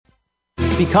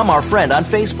Become our friend on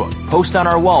Facebook. Post on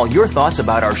our wall your thoughts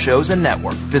about our shows and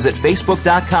network. Visit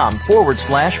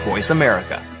Facebook.com/Voice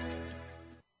America.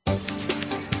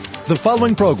 The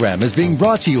following program is being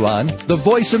brought to you on the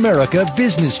Voice America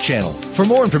Business Channel. For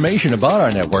more information about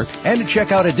our network and to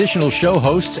check out additional show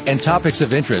hosts and topics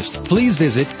of interest, please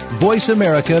visit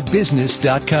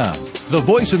voiceamericabusiness.com. The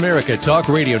Voice America Talk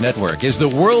Radio Network is the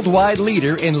worldwide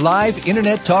leader in live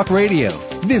Internet talk radio.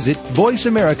 Visit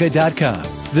voiceamerica.com.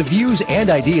 The views and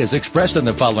ideas expressed on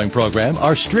the following program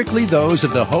are strictly those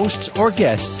of the hosts or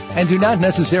guests and do not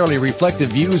necessarily reflect the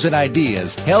views and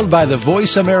ideas held by the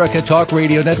Voice America Talk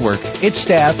Radio Network, its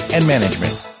staff, and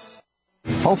management.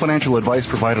 All financial advice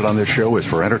provided on this show is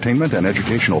for entertainment and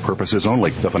educational purposes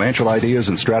only. The financial ideas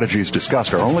and strategies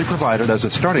discussed are only provided as a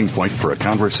starting point for a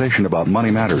conversation about money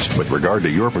matters. With regard to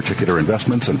your particular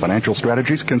investments and financial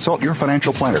strategies, consult your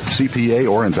financial planner, CPA,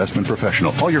 or investment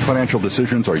professional. All your financial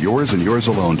decisions are yours and yours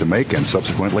alone to make and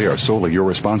subsequently are solely your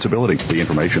responsibility. The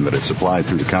information that is supplied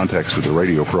through the context of the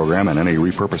radio program and any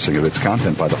repurposing of its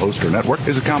content by the host or network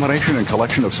is a combination and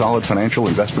collection of solid financial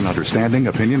investment understanding,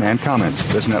 opinion, and comments.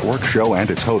 This network, show,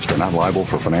 and its host are not liable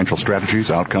for financial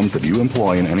strategies, outcomes that you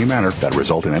employ in any manner that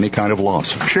result in any kind of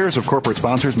loss. Shares of corporate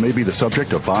sponsors may be the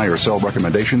subject of buy or sell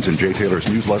recommendations in Jay Taylor's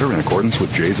newsletter in accordance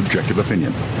with Jay's objective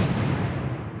opinion.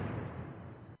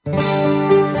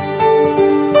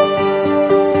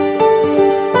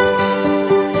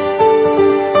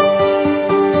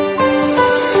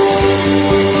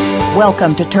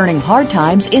 Welcome to Turning Hard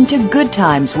Times into Good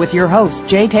Times with your host,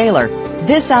 Jay Taylor.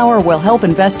 This hour will help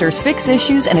investors fix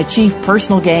issues and achieve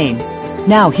personal gain.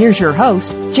 Now, here's your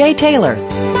host, Jay Taylor.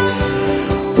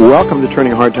 Welcome to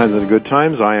Turning Hard Times into Good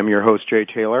Times. I am your host, Jay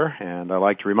Taylor, and I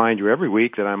like to remind you every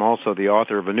week that I'm also the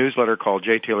author of a newsletter called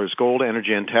Jay Taylor's Gold,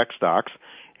 Energy, and Tech Stocks,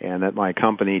 and that my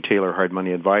company, Taylor Hard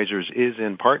Money Advisors, is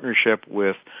in partnership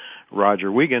with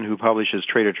Roger Wiegand, who publishes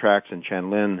Trader Tracks, and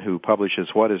Chen Lin, who publishes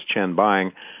What is Chen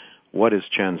Buying, What is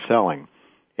Chen Selling.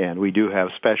 And we do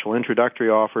have special introductory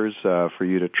offers for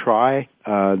you to try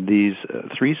these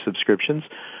 3 subscriptions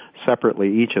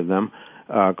separately, each of them.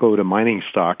 Go to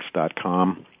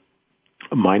miningstocks.com,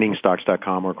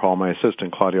 or call my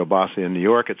assistant, Claudio Bassi, in New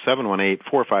York at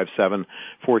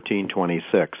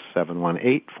 718-457-1426,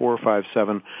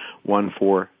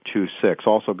 718-457-1426.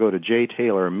 Also go to Jay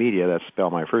Taylor Media, that's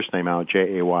spell my first name out,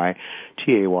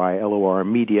 JAYTAYLOR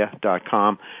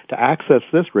Media.com, to access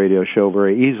this radio show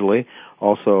very easily.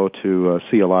 Also to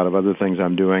see a lot of other things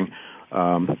I'm doing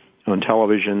on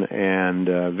television and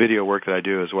video work that I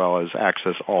do, as well as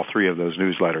access all 3 of those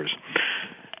newsletters.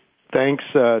 Thanks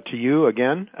to you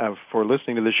again for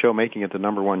listening to this show, making it the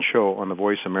 #1 show on the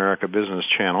Voice America Business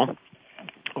Channel.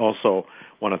 Also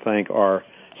want to thank our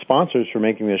sponsors for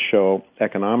making this show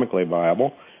economically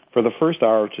viable. For the first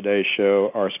hour of today's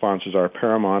show, our sponsors are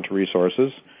Paramount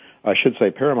Resources,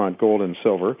 Paramount Gold and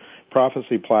Silver,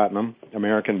 Prophecy Platinum,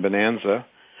 American Bonanza,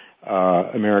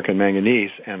 American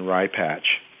Manganese, and Rye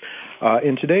Patch.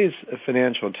 In today's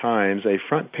Financial Times, a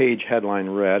front page headline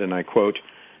read, and I quote,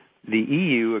 "The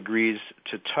EU agrees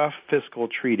to tough fiscal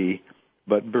treaty,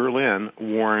 but Berlin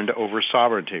warned over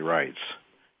sovereignty rights,"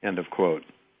 end of quote.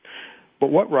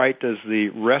 But what right does the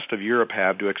rest of Europe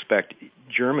have to expect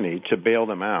Germany to bail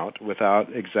them out without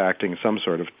exacting some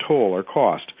sort of toll or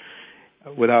cost,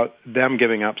 without them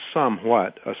giving up some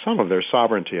of their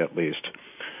sovereignty at least?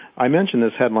 I mention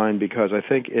this headline because I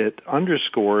think it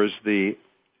underscores the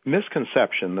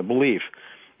misconception, the belief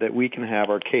that we can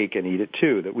have our cake and eat it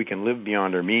too, that we can live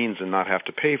beyond our means and not have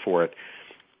to pay for it,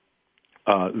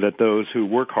 that those who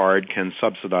work hard can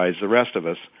subsidize the rest of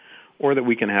us, or that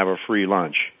we can have a free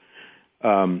lunch.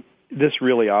 This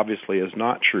really obviously is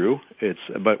not true,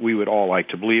 but we would all like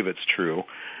to believe it's true.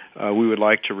 We would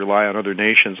like to rely on other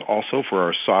nations also for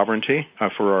our sovereignty,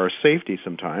 for our safety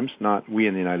sometimes. Not we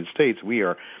in the United States. We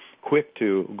are quick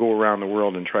to go around the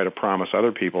world and try to promise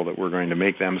other people that we're going to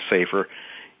make them safer.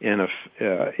 In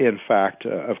fact,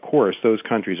 of course, those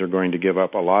countries are going to give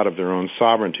up a lot of their own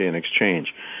sovereignty in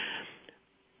exchange.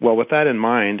 Well, with that in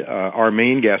mind, our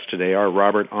main guests today are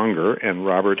Robert Unger and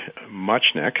Robert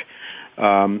Muchnick.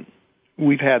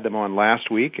 We've had them on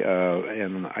last week,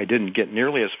 and I didn't get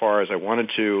nearly as far as I wanted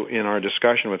to in our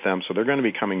discussion with them, so they're going to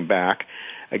be coming back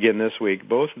again this week.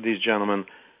 Both of these gentlemen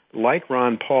like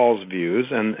Ron Paul's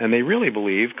views, and they really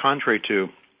believe, contrary to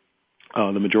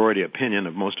the majority opinion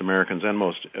of most Americans and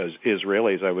most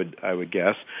Israelis, I would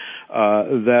guess,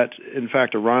 that in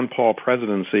fact a Ron Paul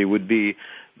presidency would be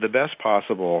the best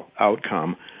possible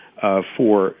outcome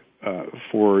for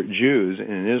Jews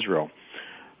in Israel.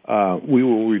 We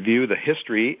will review the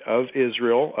history of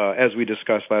Israel as we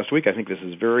discussed last week. I think this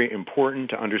is very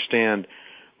important to understand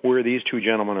where these two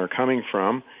gentlemen are coming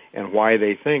from and why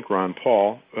they think Ron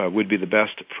Paul would be the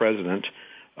best president,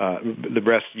 the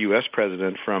best U.S.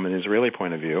 president from an Israeli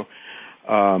point of view.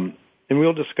 And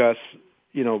we'll discuss,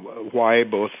 why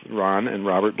both Ron and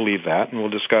Robert believe that, and we'll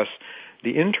discuss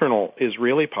the internal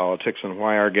Israeli politics and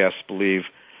why our guests believe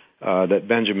that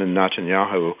Benjamin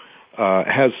Netanyahu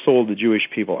has sold the Jewish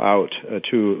people out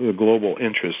to the global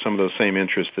interests, some of those same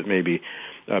interests that may be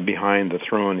behind the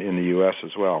throne in the U.S.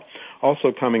 as well.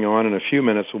 Also coming on in a few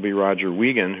minutes will be Roger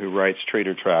Wiegand, who writes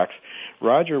Trader Tracks.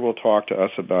 Roger will talk to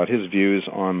us about his views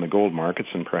on the gold markets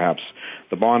and perhaps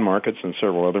the bond markets and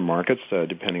several other markets,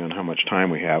 depending on how much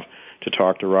time we have to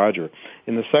talk to Roger.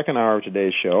 In the second hour of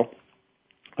today's show,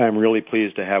 I'm really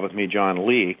pleased to have with me John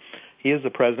Lee. He is the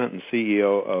president and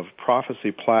CEO of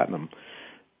Prophecy Platinum.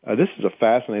 This is a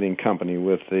fascinating company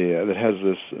that has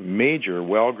this major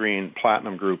Wellgreen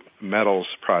Platinum Group metals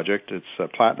project. It's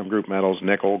platinum group metals,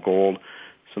 nickel, gold,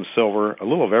 some silver, a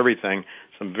little of everything,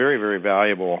 some very, very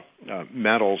valuable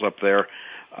metals up there.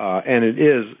 And it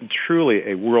is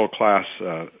truly a world-class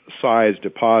size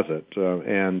deposit.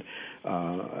 And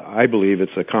I believe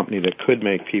it's a company that could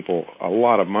make people a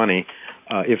lot of money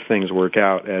if things work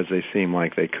out as they seem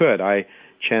like they could.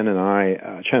 Chen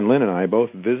Lin and I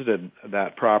both visited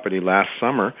that property last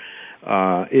summer.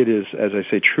 It is, as I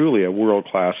say, truly a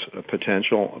world-class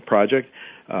potential project.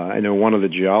 I know one of the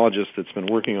geologists that's been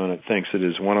working on it thinks it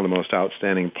is one of the most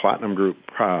outstanding platinum group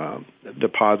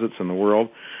deposits in the world.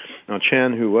 Now,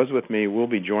 Chen, who was with me, will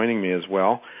be joining me as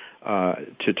well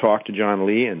to talk to John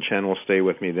Lee, and Chen will stay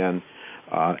with me then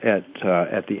at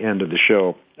the end of the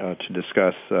show to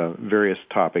discuss various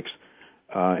topics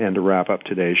and to wrap up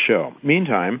today's show.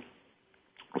 Meantime,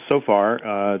 so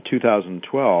far,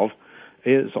 2012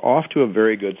 is off to a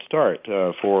very good start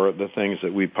for the things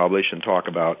that we publish and talk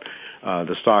about,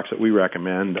 the stocks that we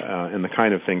recommend, and the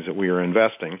kind of things that we are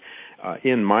investing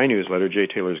in my newsletter, Jay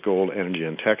Taylor's Gold, Energy,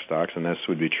 and Tech Stocks, and this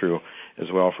would be true as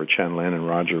well for Chen Lin and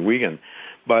Roger Wiegand.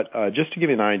 But just to give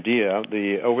you an idea,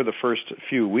 over the first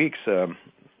few weeks, through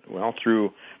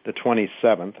the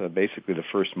 27th, basically the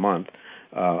first month,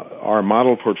 our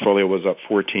model portfolio was up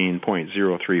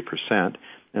 14.03%,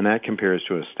 and that compares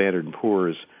to a Standard &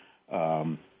 Poor's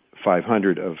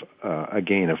 500 of a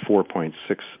gain of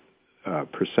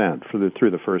 4.6%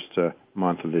 through the first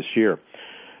month of this year.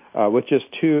 With just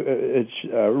two, it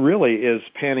really is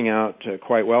panning out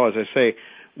quite well. As I say,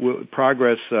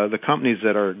 progress, the companies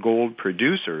that are gold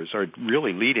producers are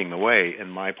really leading the way in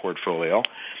my portfolio.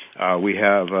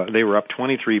 They were up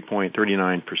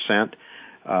 23.39%.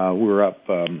 We're up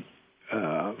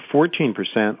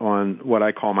 14% on what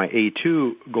I call my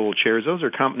A2 gold shares. Those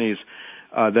are companies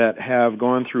that have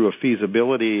gone through a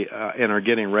feasibility and are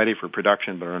getting ready for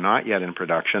production but are not yet in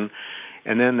production.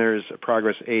 And then there's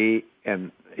Progress A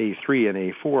and A3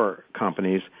 and A4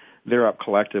 companies. They're up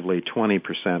collectively 20%,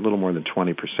 a little more than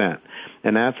 20%.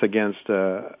 And that's against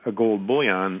a gold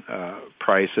bullion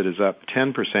price that is up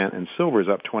 10%, and silver is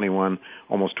up 21,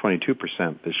 almost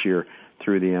 22% this year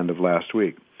through the end of last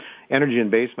week. Energy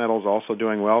and base metals also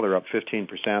doing well. They're up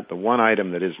 15%. The one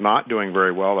item that is not doing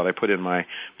very well that I put in my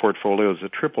portfolio is the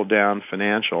Triple Down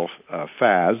Financial,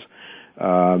 FAS.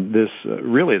 This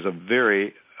really is a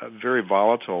very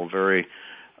volatile, very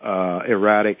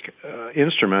erratic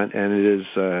instrument, and it is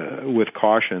with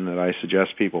caution that I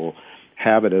suggest people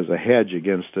have it as a hedge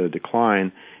against a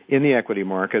decline in the equity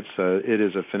markets. It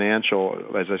is a financial,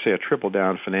 as I say, a triple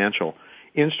down financial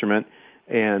instrument,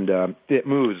 and it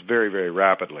moves very, very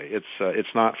rapidly.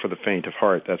 It's not for the faint of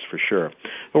heart, that's for sure.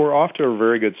 But we're off to a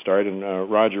very good start, and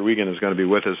Roger Wiegand is going to be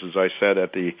with us, as I said,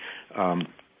 at the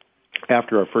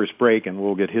after our first break, and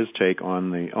we'll get his take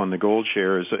on the gold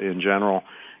shares in general,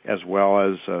 as well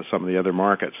as some of the other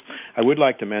markets. I would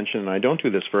like to mention, and I don't do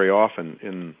this very often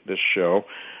in this show,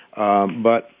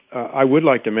 but I would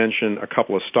like to mention a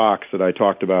couple of stocks that I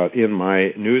talked about in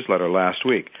my newsletter last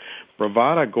week.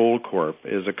 Bravada Gold Corp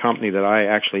is a company that I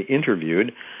actually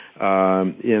interviewed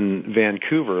in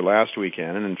Vancouver last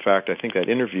weekend, and in fact, I think that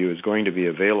interview is going to be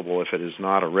available. If it is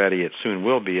not already, it soon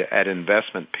will be at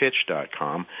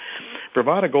investmentpitch.com.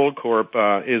 Bravada Gold Corp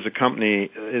is a company.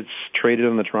 It's traded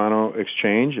on the Toronto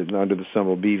Exchange. It's under the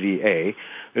symbol BVA.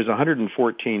 There's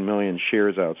 114 million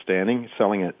shares outstanding.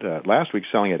 Selling at last week,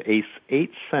 selling at 8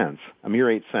 cents, a mere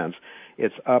 8 cents.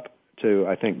 It's up to,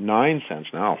 I think, 9 cents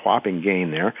now, a whopping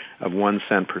gain there of 1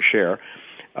 cent per share.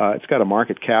 It's got a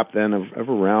market cap then of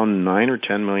around $9 or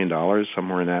 $10 million,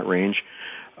 somewhere in that range.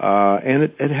 And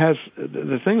it has,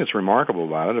 the thing that's remarkable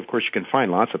about it, of course, you can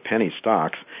find lots of penny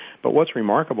stocks, but what's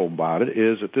remarkable about it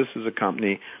is that this is a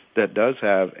company that does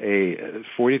have a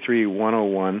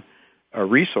 43101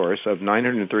 resource of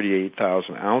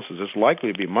 938,000 ounces. It's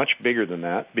likely to be much bigger than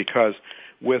that because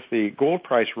with the gold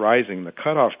price rising, the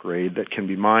cutoff grade that can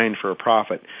be mined for a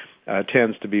profit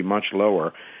tends to be much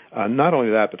lower. Not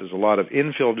only that, but there's a lot of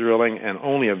infill drilling, and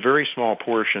only a very small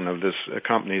portion of this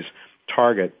company's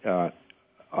target,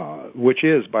 which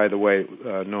is, by the way,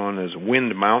 known as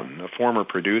Wind Mountain, a former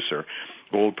producer,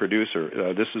 gold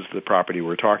producer. This is the property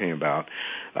we're talking about.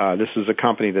 This is a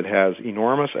company that has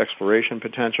enormous exploration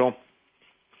potential,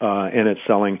 and it's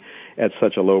selling at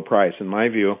such a low price, in my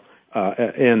view.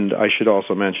 And I should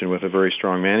also mention with a very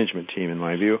strong management team, in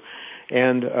my view.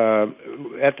 And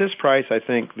at this price, I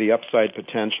think the upside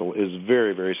potential is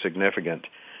very, very significant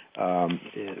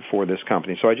for this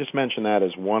company. So I just mentioned that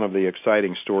as one of the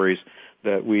exciting stories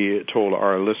that we told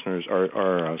our listeners,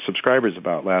 our subscribers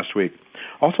about last week.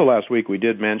 Also last week, we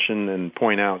did mention and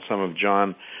point out some of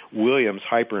John Williams'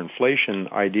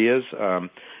 hyperinflation ideas.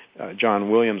 John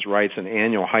Williams writes an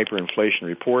annual hyperinflation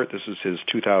report. This is his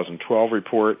 2012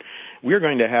 report. We're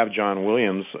going to have John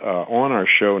Williams on our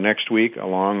show next week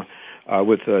along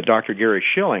with Dr. Gary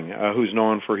Schilling, who's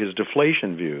known for his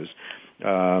deflation views.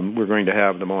 We're going to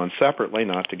have them on separately,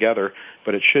 not together,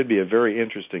 but it should be a very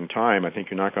interesting time. I think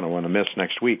you're not going to want to miss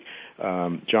next week.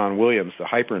 John Williams, the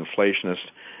hyperinflationist,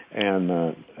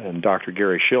 and Dr.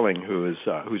 Gary Schilling,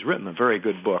 who's written a very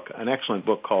good book, an excellent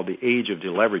book called The Age of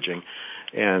Deleveraging,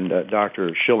 and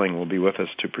Dr. Schilling will be with us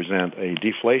to present a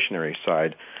deflationary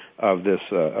side of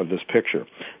this picture.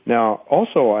 Now,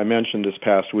 also, I mentioned this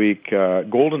past week,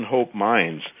 Golden Hope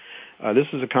Mines. This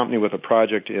is a company with a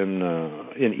project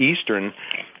in eastern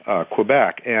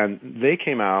Quebec, and they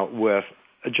came out with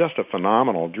just a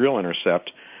phenomenal drill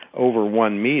intercept over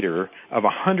 1 meter of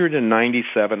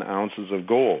 197 ounces of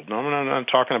gold. Now, I'm not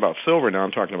talking about silver now,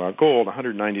 I'm talking about gold,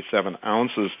 197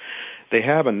 ounces. They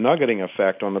have a nuggeting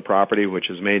effect on the property, which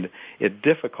has made it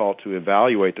difficult to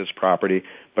evaluate this property,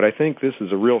 but I think this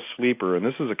is a real sleeper, and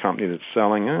this is a company that's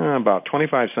selling about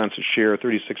 25 cents a share,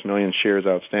 36 million shares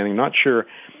outstanding. Not sure.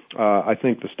 I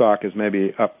think the stock is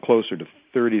maybe up closer to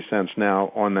 30 cents now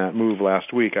on that move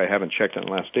last week. I haven't checked it in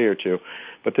the last day or two,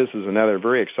 but this is another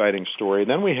very exciting story.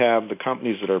 Then we have the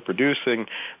companies that are producing,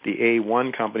 the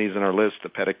A1 companies in our list. The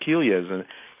Petaquilla is a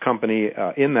company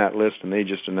in that list, and they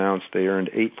just announced they earned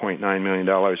 $8.9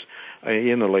 million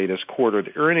in the latest quarter.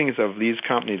 The earnings of these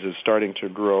companies is starting to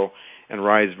grow and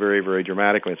rise very, very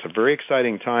dramatically. It's a very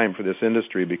exciting time for this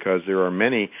industry because there are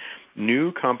many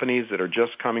new companies that are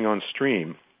just coming on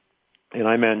stream. And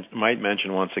I might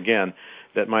mention once again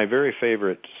that my very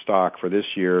favorite stock for this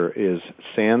year is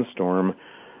Sandstorm.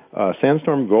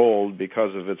 Sandstorm Gold,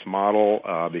 because of its model,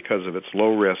 because of its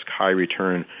low risk, high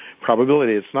return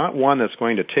probability. It's not one that's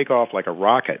going to take off like a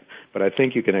rocket, but I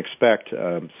think you can expect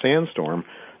Sandstorm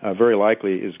very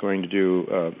likely is going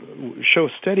to show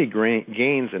steady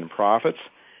gains in profits.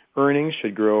 Earnings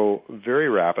should grow very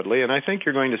rapidly, and I think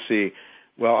you're going to see.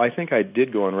 Well, I think I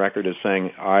did go on record as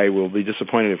saying I will be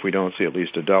disappointed if we don't see at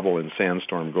least a double in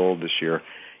Sandstorm Gold this year.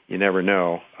 You never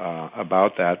know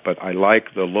about that, but I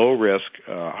like the low risk,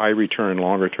 high return,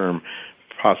 longer term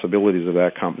possibilities of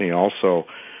that company. Also,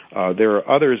 there are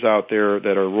others out there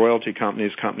that are royalty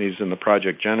companies in the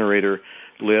Project Generator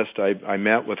list. I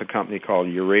met with a company called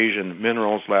Eurasian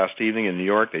Minerals last evening in New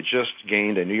York. They just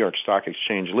gained a New York Stock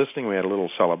Exchange listing. We had a little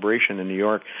celebration in New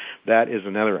York. That is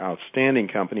another outstanding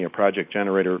company, a Project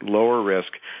Generator, lower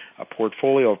risk, a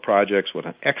portfolio of projects with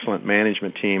an excellent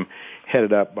management team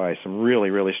headed up by some really,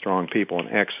 really strong people, an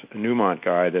ex-Newmont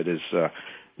guy that is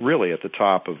really at the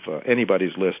top of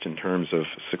anybody's list in terms of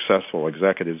successful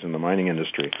executives in the mining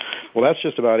industry. Well, that's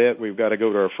just about it. We've got to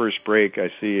go to our first break.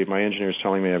 I see my engineer's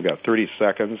telling me I've got 30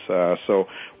 seconds. So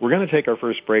we're going to take our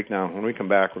first break now. When we come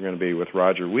back, we're going to be with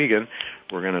Roger Wiegand.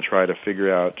 We're going to try to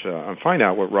figure out and find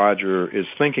out what Roger is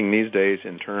thinking these days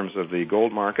in terms of the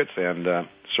gold markets and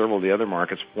several of the other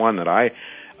markets. One that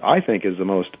I think is the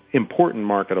most important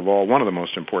market of all. One of the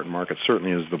most important markets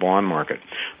certainly is the bond market.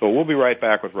 So we'll be right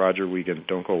back with Roger Wiegand.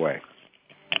 Don't go away.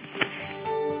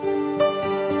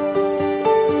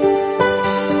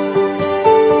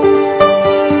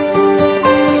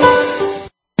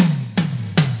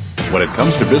 When it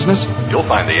comes to business, you'll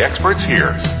find the experts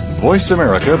here. Voice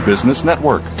America Business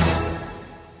Network.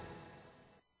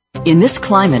 In this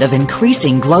climate of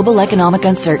increasing global economic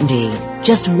uncertainty,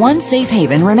 just one safe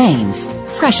haven remains: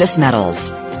 precious metals.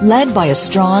 Led by a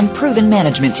strong, proven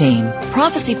management team,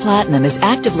 Prophecy Platinum is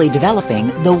actively developing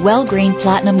the Wellgreen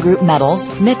Platinum Group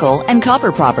metals, nickel, and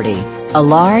copper property. A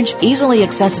large, easily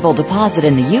accessible deposit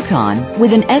in the Yukon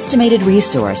with an estimated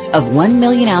resource of 1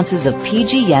 million ounces of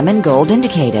PGM and gold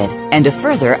indicated and a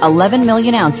further 11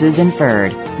 million ounces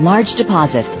inferred. Large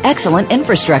deposit, excellent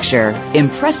infrastructure,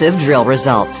 impressive drill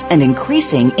results, and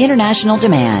increasing international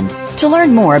demand. To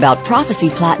learn more about Prophecy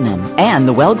Platinum and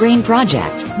the Wellgreen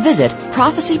Project, visit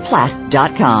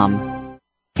prophecyplat.com.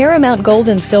 Paramount Gold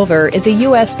and Silver is a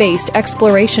U.S.-based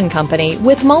exploration company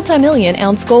with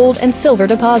multi-million-ounce gold and silver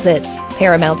deposits.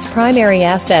 Paramount's primary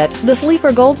asset, the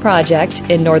Sleeper Gold Project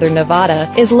in northern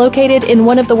Nevada, is located in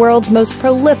one of the world's most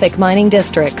prolific mining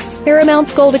districts.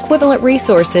 Paramount's gold equivalent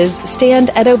resources stand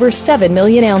at over 7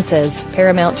 million ounces.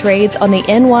 Paramount trades on the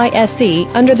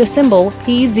NYSE under the symbol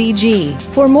PZG.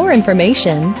 For more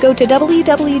information, go to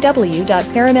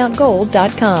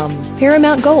www.paramountgold.com.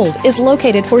 Paramount Gold is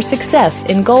located for success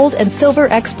in gold and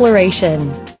silver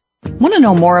exploration. Want to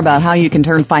know more about how you can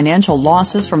turn financial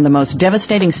losses from the most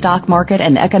devastating stock market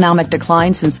and economic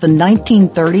decline since the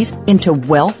 1930s into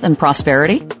wealth and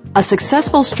prosperity? A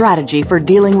successful strategy for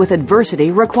dealing with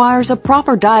adversity requires a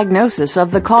proper diagnosis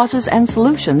of the causes and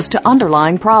solutions to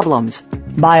underlying problems.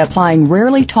 By applying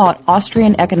rarely taught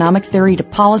Austrian economic theory to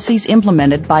policies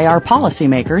implemented by our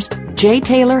policymakers, Jay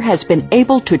Taylor has been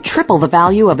able to triple the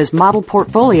value of his model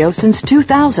portfolio since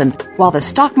 2000, while the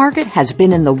stock market has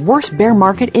been in the worst bear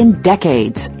market in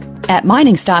decades. At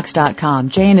miningstocks.com,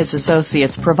 Jay and his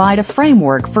associates provide a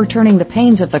framework for turning the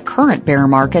pains of the current bear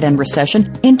market and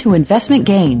recession into investment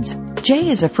gains. Jay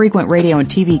is a frequent radio and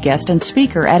TV guest and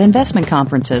speaker at investment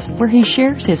conferences where he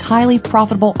shares his highly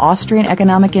profitable Austrian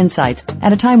economic insights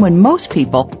at a time when most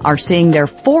people are seeing their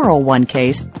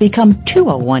 401ks become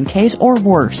 201ks or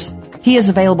worse. He is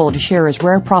available to share his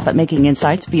rare profit-making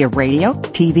insights via radio,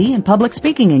 TV, and public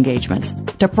speaking engagements.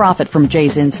 To profit from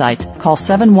Jay's insights, call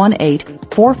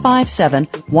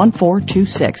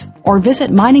 718-457-1426 or visit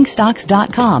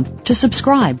miningstocks.com to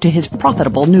subscribe to his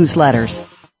profitable newsletters.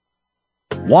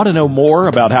 Want to know more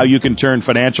about how you can turn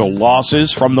financial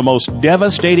losses from the most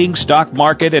devastating stock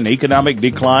market and economic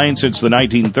decline since the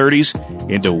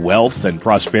 1930s into wealth and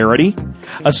prosperity?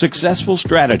 A successful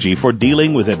strategy for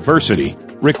dealing with adversity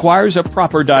requires a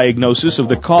proper diagnosis of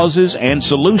the causes and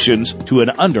solutions to an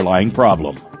underlying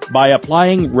problem. By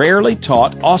applying rarely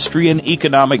taught Austrian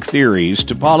economic theories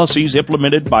to policies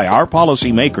implemented by our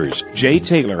policymakers, Jay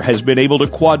Taylor has been able to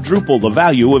quadruple the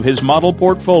value of his model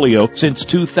portfolio since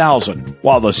 2000,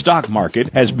 while the stock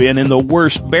market has been in the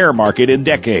worst bear market in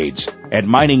decades. At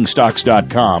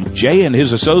miningstocks.com, Jay and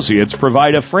his associates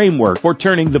provide a framework for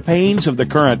turning the pains of the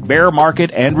current bear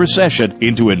market and recession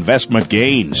into investment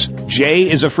gains.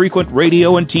 Jay is a frequent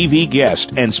radio and TV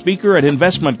guest and speaker at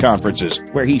investment conferences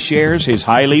where he shares his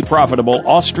highly profitable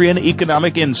Austrian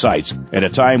economic insights at a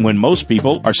time when most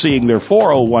people are seeing their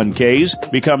 401ks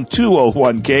become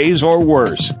 201ks or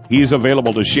worse. He is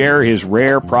available to share his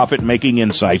rare profit-making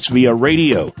insights via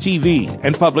radio, TV,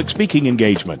 and public speaking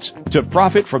engagements. To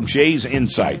profit from Jay's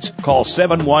insights, call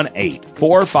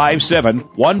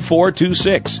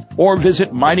 718-457-1426 or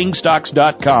visit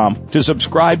miningstocks.com to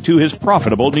subscribe to his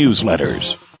profitable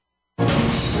newsletters.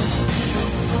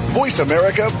 Voice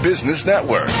America Business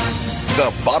Network,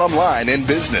 the bottom line in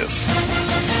business.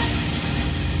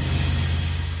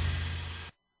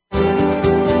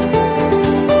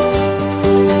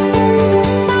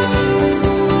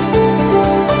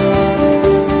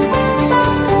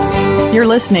 You're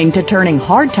listening to Turning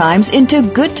Hard Times into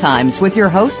Good Times with your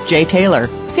host, Jay Taylor.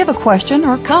 If you have a question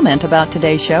or comment about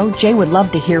today's show, Jay would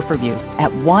love to hear from you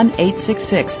at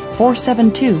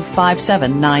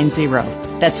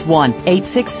 1-866-472-5790. That's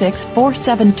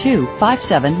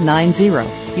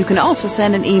 1-866-472-5790. You can also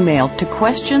send an email to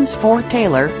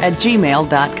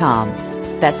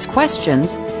questionsfortaylor@gmail.com. That's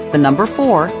questions, the number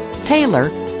 4,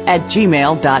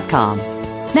 Taylor@gmail.com.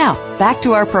 Now, back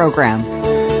to our program.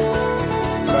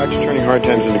 Back to Turning Hard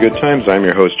Times into Good Times. I'm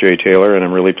your host, Jay Taylor, and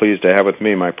I'm really pleased to have with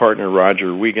me my partner,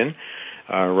 Roger Wiegand.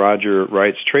 Roger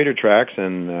writes Trader Tracks,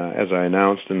 and as I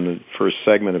announced in the first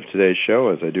segment of today's show,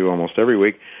 as I do almost every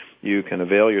week, you can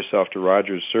avail yourself to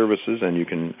Roger's services, and you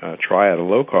can try out a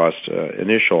low-cost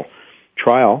initial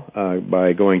trial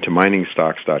by going to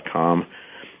miningstocks.com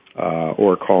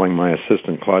or calling my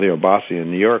assistant, Claudio Bassi, in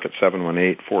New York at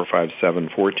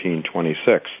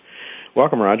 718-457-1426.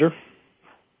 Welcome, Roger.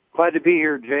 Glad to be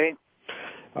here, Jay.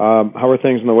 How are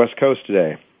things on the West Coast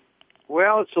today?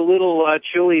 Well, it's a little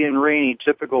chilly and rainy,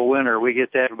 typical winter. We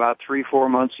get that about 3-4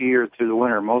 months a year through the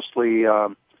winter, mostly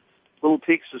little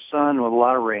peaks of sun with a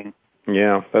lot of rain.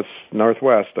 Yeah, that's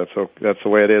Northwest. That's the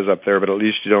way it is up there, but at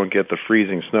least you don't get the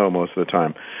freezing snow most of the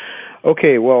time.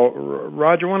 Okay, well,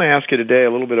 Roger, I want to ask you today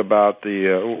a little bit about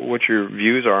what your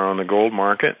views are on the gold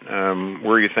market,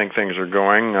 where you think things are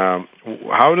going.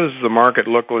 How does the market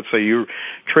look? Let's say you're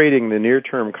trading the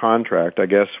near-term contract, I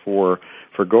guess, for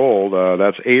gold.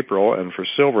 That's April, and for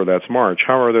silver, that's March.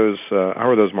 How are those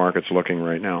markets looking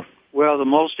right now? Well, the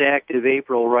most active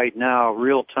April right now,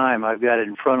 real time, I've got it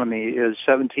in front of me, is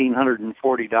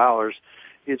 $1,740.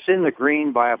 It's in the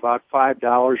green by about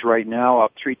 $5 right now,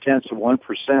 up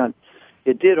 0.3%.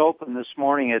 It did open this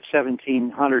morning at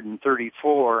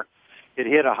 1,734. It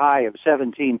hit a high of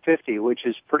 1,750, which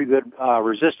is pretty good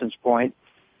resistance point.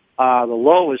 The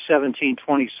low is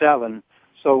 1,727,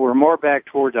 so we're more back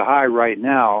towards a high right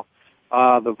now.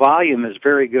 The volume is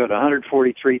very good,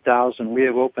 143,000. We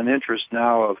have open interest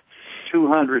now of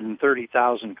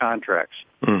 230,000 contracts.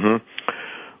 Mm-hmm.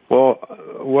 Well,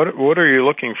 what are you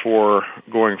looking for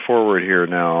going forward here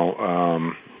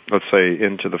now? Let's say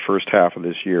into the first half of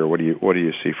this year. What do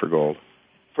you see for gold?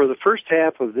 For the first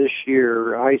half of this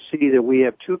year, I see that we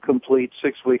have two complete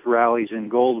 6-week rallies in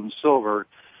gold and silver.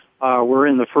 We're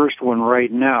in the first one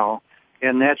right now,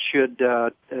 and that should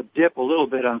dip a little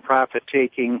bit on profit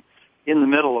taking in the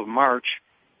middle of March,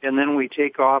 and then we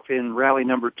take off in rally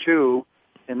number 2,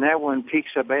 and that one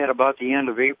peaks up at about the end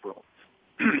of April.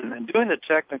 And doing the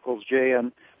technicals, Jay,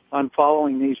 on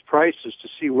following these prices to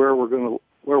see where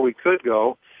we could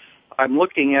go, I'm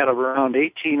looking at around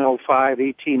 1805,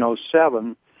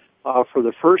 1807 for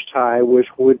the first high, which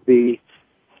would be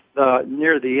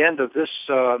near the end of this,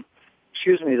 the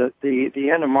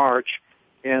end of March,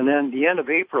 and then the end of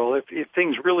April. If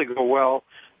things really go well,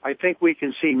 I think we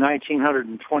can see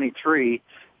 1923,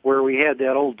 where we had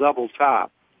that old double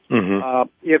top. Mm-hmm.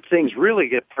 If things really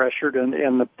get pressured,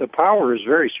 and the power is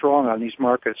very strong on these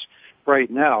markets right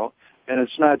now, and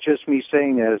it's not just me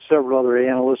saying that, it's several other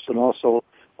analysts and also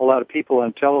a lot of people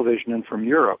on television and from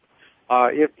Europe.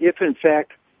 If in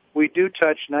fact we do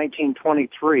touch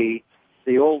 1923,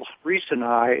 the old recent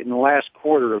high in the last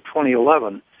quarter of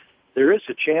 2011, there is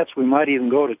a chance we might even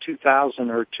go to $2,000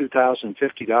 or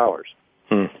 $2,050.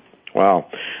 Wow,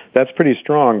 that's pretty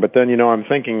strong. But then, I'm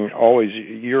thinking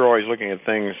you're always looking at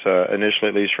things initially,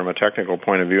 at least from a technical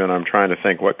point of view, and I'm trying to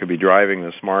think what could be driving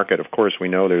this market. Of course, we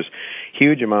know there's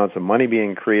huge amounts of money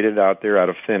being created out there out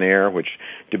of thin air, which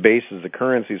debases the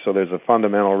currency, so there's a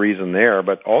fundamental reason there.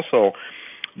 But also,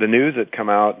 the news that come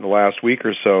out in the last week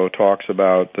or so talks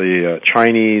about the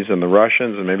Chinese and the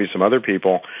Russians and maybe some other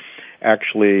people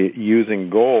actually using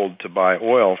gold to buy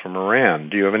oil from Iran.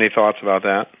 Do you have any thoughts about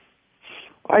that?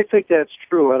 I think that's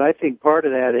true, and I think part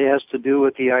of that has to do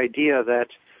with the idea that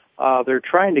they're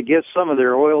trying to get some of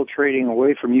their oil trading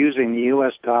away from using the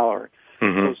U.S. dollar.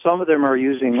 Mm-hmm. So some of them are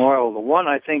using oil. The one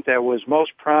I think that was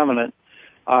most prominent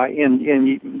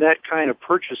in that kind of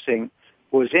purchasing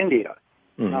was India.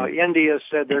 Mm-hmm. India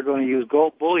said they're going to use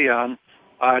gold bullion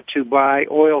to buy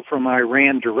oil from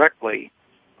Iran directly.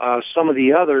 Some of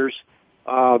the others,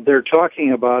 they're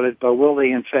talking about it, but will they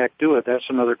in fact do it? That's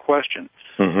another question.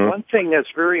 Mm-hmm. One thing that's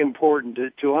very important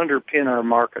to underpin our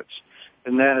markets,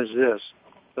 and that is this.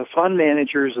 The fund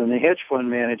managers and the hedge fund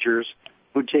managers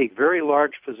who take very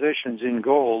large positions in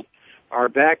gold are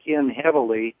back in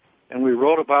heavily, and we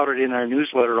wrote about it in our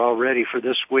newsletter already for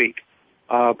this week.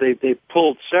 They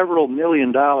pulled several $1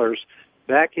 million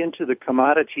back into the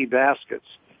commodity baskets,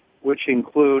 which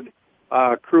include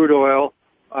crude oil,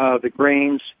 the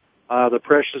grains, the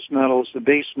precious metals, the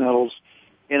base metals,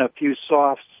 and a few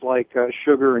softs like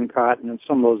sugar and cotton and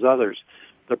some of those others.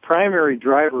 The primary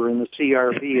driver in the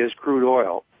CRV is crude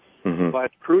oil. Mm-hmm.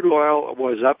 But crude oil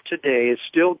was up today. It's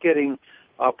still getting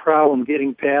a problem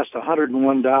getting past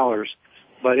 $101,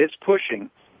 but it's pushing.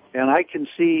 And I can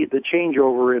see the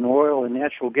changeover in oil and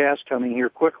natural gas coming here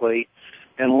quickly.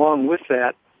 And along with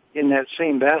that, in that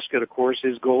same basket, of course,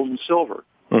 is gold and silver.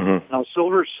 Mm-hmm. Now,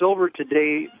 silver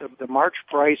today, the March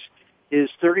price is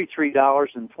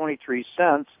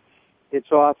 $33.23.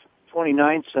 It's off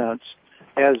 29 cents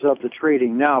as of the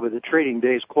trading now, but the trading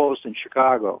day is closed in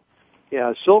Chicago.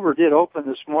 Yeah, silver did open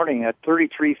this morning at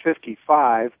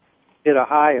 $33.55, hit a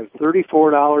high of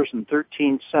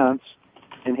 $34.13,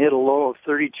 and hit a low of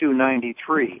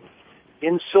 $32.93.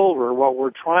 In silver, what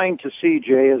we're trying to see,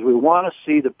 Jay, is we want to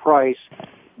see the price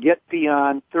get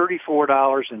beyond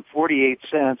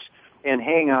 $34.48 and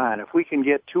hang on. If we can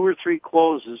get 2 or 3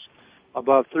 closes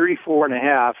above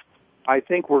 34.5, I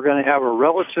think we're going to have a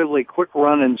relatively quick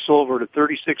run in silver to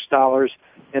 $36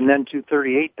 and then to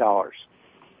 $38.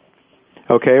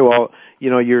 Okay, well,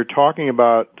 you're talking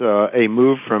about a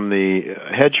move from the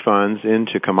hedge funds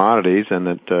into commodities, and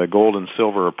that gold and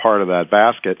silver are part of that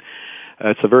basket.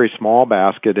 It's a very small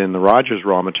basket in the Rogers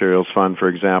Raw Materials Fund, for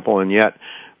example, and yet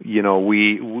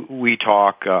we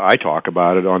talk, I talk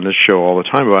about it on this show all the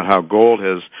time about how gold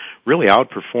has really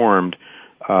outperformed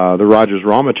the Rogers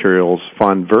Raw Materials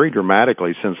Fund very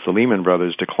dramatically since the Lehman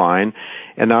Brothers decline.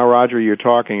 And now, Roger, you're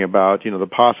talking about, the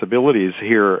possibilities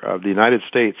here of the United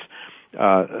States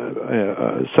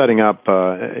setting up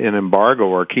an embargo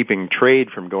or keeping trade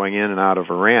from going in and out of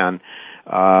Iran.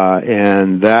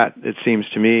 And that, it seems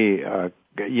to me,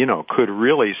 could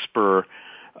really spur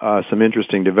some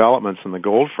interesting developments in the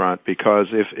gold front, because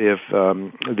if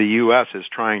the U.S. is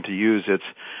trying to use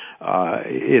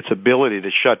its ability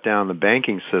to shut down the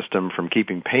banking system from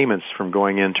keeping payments from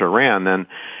going into Iran, then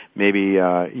maybe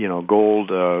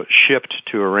gold shipped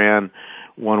to Iran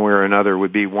one way or another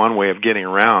would be one way of getting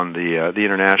around the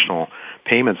international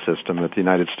payment system that the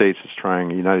United States is trying.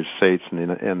 The United States and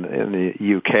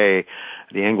the UK,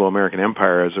 the Anglo-American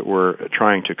Empire, as it were,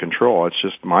 trying to control. It's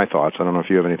just my thoughts. I don't know if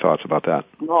you have any thoughts about that.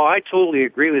 No, I totally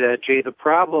agree with that, Jay. The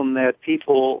problem that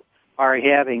people are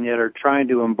having that are trying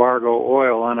to embargo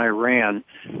oil on Iran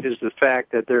is the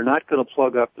fact that they're not going to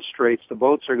plug up the straits. The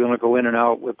boats are going to go in and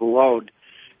out with the load,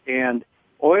 and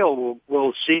oil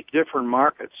will seek different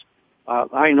markets.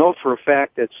 I know for a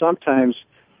fact that sometimes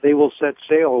they will set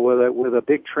sail with a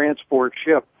big transport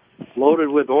ship loaded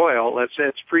with oil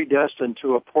that's predestined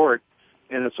to a port,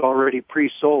 and it's already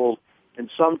pre-sold. And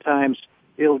sometimes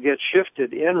it'll get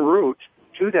shifted en route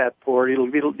to that port.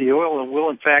 The oil will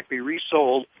in fact be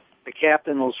resold. The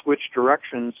captain will switch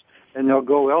directions, and they'll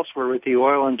go elsewhere with the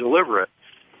oil and deliver it.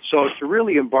 So to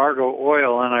really embargo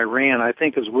oil on Iran, I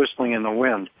think, is whistling in the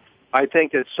wind. I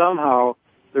think that somehow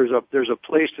there's a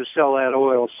place to sell that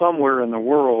oil somewhere in the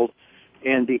world,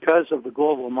 and because of the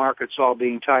global markets all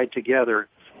being tied together,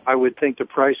 I would think the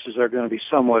prices are going to be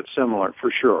somewhat similar, for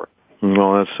sure.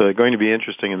 Well, that's going to be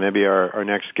interesting, and maybe our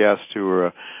next guest who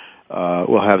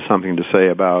will have something to say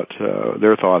about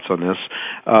their thoughts on this.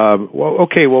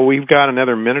 Well, we've got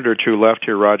another minute or two left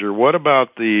here, Roger. What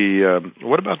about the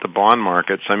bond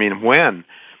markets? I mean, when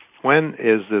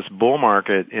is this bull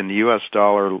market in the U.S.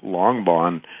 dollar long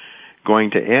bond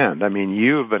going to end? I mean,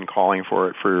 you've been calling for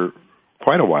it for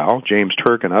quite a while. James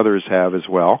Turk and others have as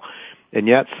well. And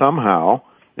yet somehow,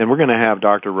 and we're going to have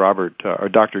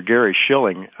Dr. Gary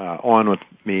Schilling on with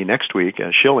me next week.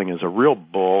 Schilling is a real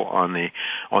bull on the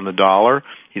dollar.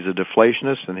 He's a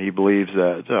deflationist, and he believes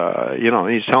that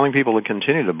he's telling people to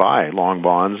continue to buy long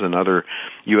bonds and other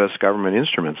U.S. government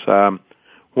instruments.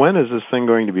 When is this thing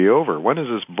going to be over? When is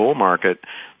this bull market,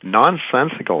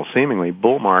 nonsensical, seemingly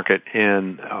bull market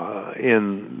in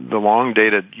the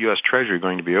long-dated U.S. Treasury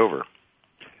going to be over?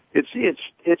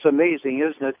 It's amazing,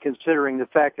 isn't it, considering the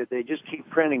fact that they just keep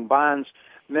printing bonds.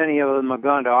 Many of them have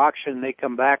gone to auction. They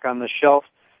come back on the shelf,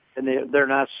 and they're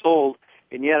not sold.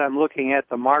 And yet I'm looking at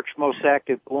the March most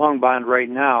active long bond right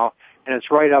now, and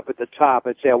it's right up at the top.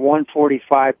 It's at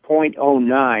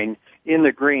 145.09 in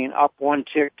the green, up one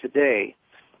tick today.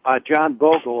 John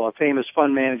Bogle, a famous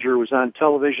fund manager, was on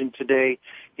television today.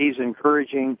 He's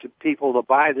encouraging people to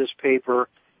buy this paper.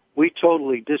 We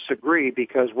totally disagree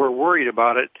because we're worried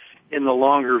about it in the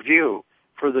longer view.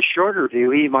 For the shorter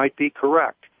view, he might be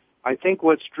correct. I think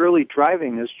what's really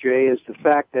driving this, Jay, is the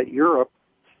fact that Europe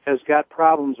has got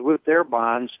problems with their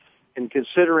bonds, and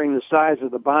considering the size of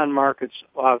the bond markets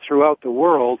throughout the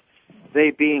world,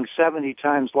 they being 70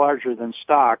 times larger than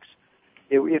stocks,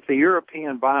 if the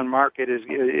European bond market is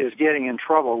getting in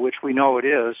trouble, which we know it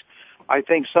is, I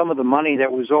think some of the money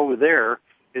that was over there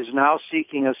is now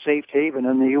seeking a safe haven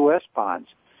in the U.S. bonds.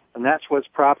 And that's what's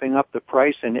propping up the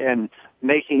price and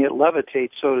making it levitate,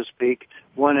 so to speak,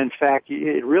 when in fact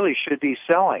it really should be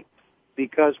selling,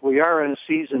 because we are in a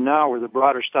season now where the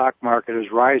broader stock market is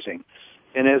rising.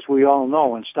 And as we all know,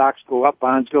 when stocks go up,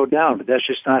 bonds go down, but that's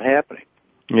just not happening.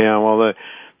 Yeah, well,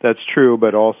 that's true,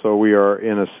 but also we are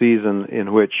in a season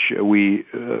in which we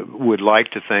would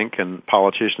like to think, and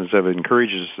politicians have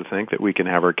encouraged us to think, that we can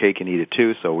have our cake and eat it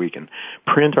too, so we can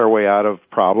print our way out of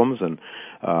problems. And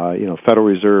Federal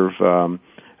Reserve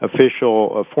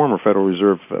former Federal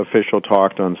Reserve official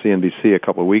talked on CNBC a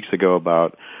couple of weeks ago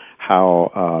about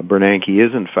how Bernanke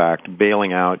is in fact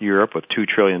bailing out Europe with $2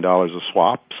 trillion of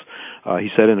swaps.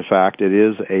 He said, in fact, it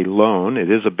is a loan.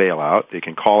 It is a bailout. They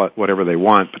can call it whatever they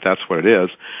want, but that's what it is.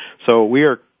 So we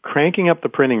are cranking up the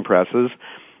printing presses.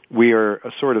 We are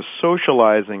sort of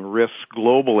socializing risks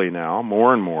globally now,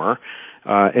 more and more,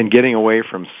 and getting away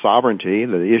from sovereignty,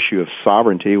 the issue of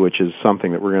sovereignty, which is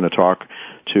something that we're going to talk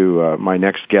to my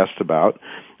next guest about.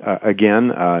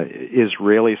 Again,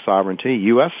 Israeli sovereignty,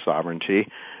 U.S. sovereignty,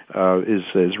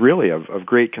 is really of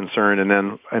great concern,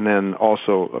 and then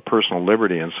also a personal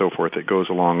liberty and so forth that goes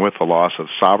along with the loss of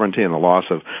sovereignty and the loss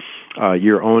of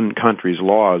your own country's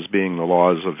laws being the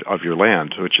laws of your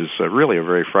land, which is really a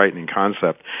very frightening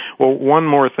concept. Well, one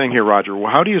more thing here, Roger.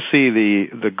 How do you see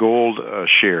the gold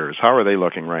shares? How are they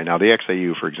looking right now? The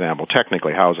XAU, for example,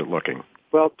 technically, how is it looking?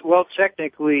 Well,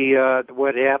 technically,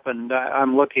 what happened,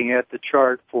 I'm looking at the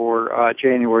chart for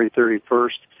January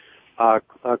 31st,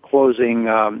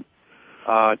 closing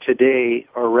today,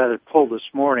 or rather pulled this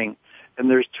morning, and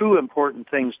there's two important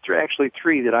things, actually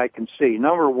three that I can see.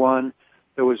 Number one,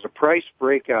 there was a price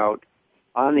breakout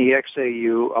on the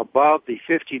XAU above the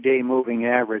 50-day moving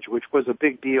average, which was a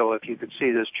big deal if you could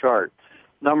see this chart.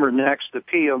 Next, the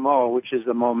PMO, which is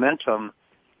the momentum,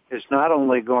 is not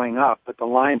only going up, but the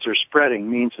lines are spreading,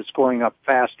 means it's going up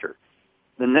faster.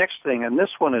 The next thing, and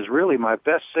this one is really my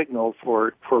best signal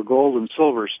for gold and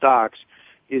silver stocks,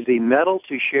 is the metal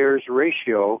to shares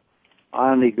ratio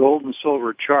on the gold and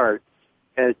silver chart.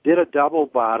 It did a double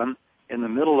bottom in the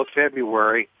middle of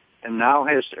February, and now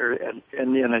has started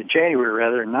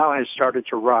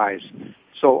to rise.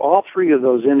 So all three of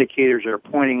those indicators are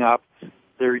pointing up.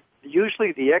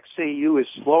 Usually the XAU is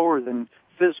slower than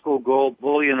physical gold,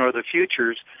 bullion, or the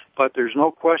futures, but there's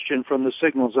no question from the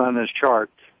signals on this chart.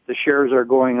 The shares are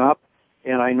going up,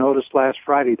 and I noticed last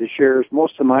Friday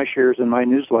most of my shares in my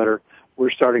newsletter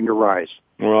were starting to rise.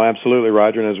 Well, absolutely,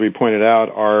 Roger, and as we pointed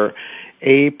out, our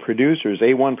A1 producers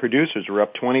are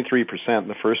up 23% in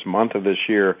the first month of this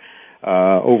year.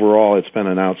 Overall, it's been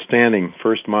an outstanding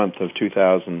first month of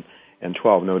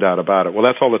 2012, no doubt about it. Well,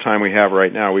 that's all the time we have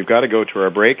right now. We've got to go to our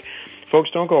break.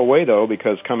 Folks, don't go away, though,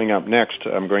 because coming up next,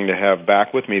 I'm going to have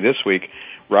back with me this week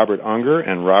Robert Unger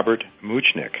and Robert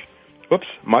Muchnick.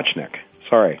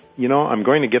 Sorry. I'm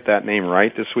going to get that name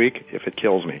right this week if it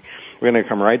kills me. We're going to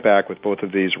come right back with both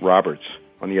of these Roberts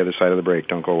on the other side of the break.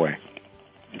 Don't go away.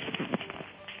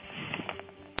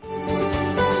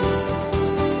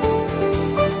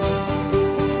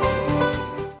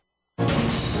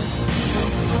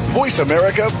 Voice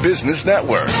America Business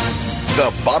Network,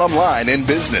 the bottom line in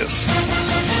business.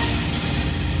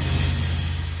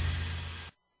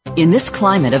 In this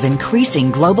climate of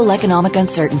increasing global economic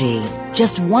uncertainty,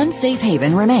 just one safe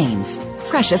haven remains: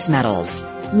 precious metals.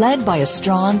 Led by a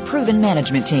strong, proven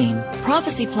management team,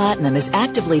 Prophecy Platinum is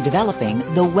actively developing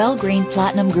the Wellgreen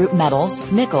Platinum Group metals,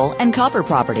 nickel, and copper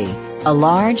property, a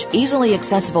large, easily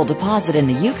accessible deposit in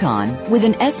the Yukon with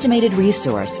an estimated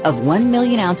resource of 1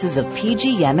 million ounces of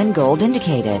PGM and gold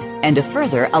indicated and a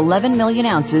further 11 million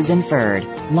ounces inferred.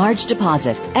 Large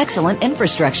deposit, excellent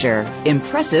infrastructure,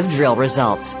 impressive drill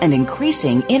results, and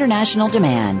increasing international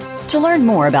demand. To learn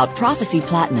more about Prophecy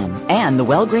Platinum and the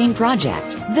Wellgreen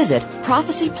Project, visit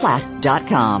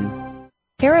prophecyplat.com.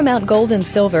 Paramount Gold and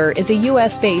Silver is a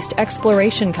U.S.-based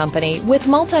exploration company with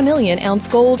multi-million-ounce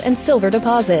gold and silver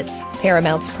deposits.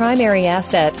 Paramount's primary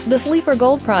asset, the Sleeper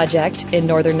Gold Project in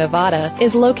northern Nevada,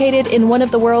 is located in one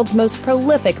of the world's most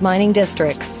prolific mining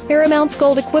districts. Paramount's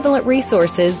gold equivalent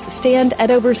resources stand at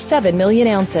over 7 million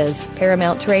ounces.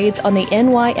 Paramount trades on the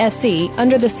NYSE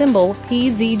under the symbol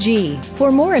PZG.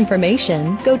 For more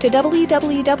information, go to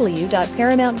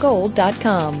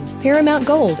www.paramountgold.com. Paramount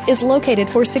Gold is located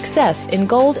for success in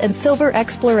gold and silver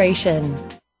exploration.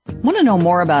 Want to know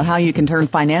more about how you can turn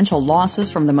financial losses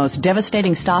from the most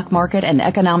devastating stock market and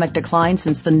economic decline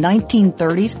since the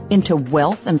 1930s into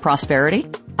wealth and prosperity?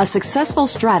 A successful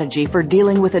strategy for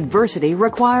dealing with adversity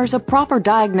requires a proper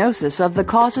diagnosis of the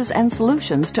causes and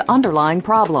solutions to underlying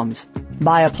problems.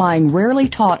 By applying rarely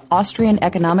taught Austrian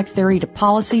economic theory to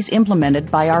policies implemented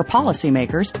by our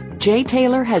policymakers, Jay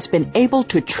Taylor has been able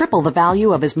to triple the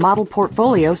value of his model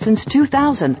portfolio since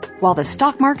 2000, while the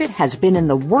stock market has been in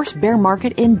the worst bear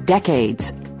market in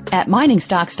decades. At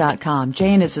miningstocks.com,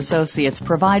 Jay and his associates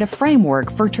provide a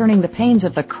framework for turning the pains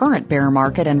of the current bear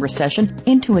market and recession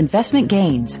into investment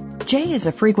gains. Jay is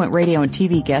a frequent radio and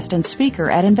TV guest and speaker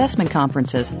at investment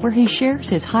conferences where he shares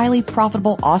his highly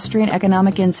profitable Austrian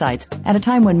economic insights at a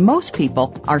time when most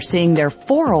people are seeing their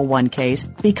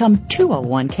 401ks become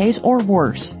 201ks or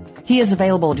worse. He is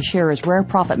available to share his rare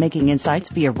profit-making insights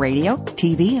via radio,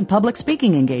 TV, and public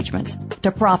speaking engagements.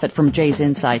 To profit from Jay's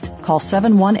insights, call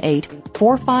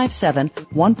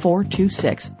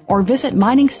 718-457-1426 or visit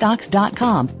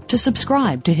miningstocks.com to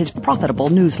subscribe to his profitable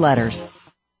newsletters.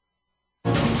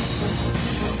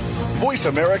 Voice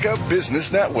America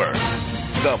Business Network,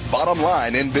 the bottom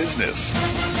line in business.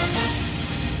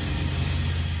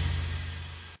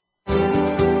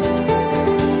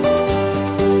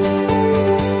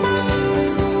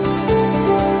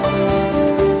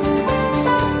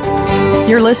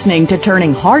 You're listening to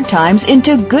Turning Hard Times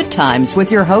into Good Times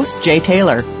with your host, Jay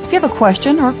Taylor. If you have a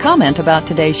question or comment about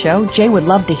today's show, Jay would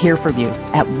love to hear from you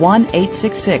at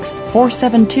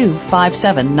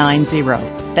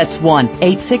 1-866-472-5790. That's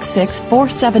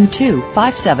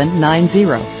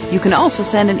 1-866-472-5790. You can also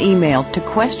send an email to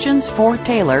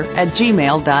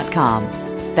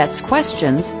questionsfortaylor@gmail.com. That's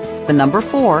questions, the number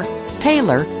 4,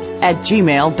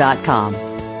 Taylor@gmail.com.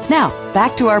 Now,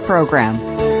 back to our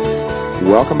program.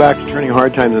 Welcome back to Turning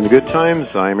Hard Times into Good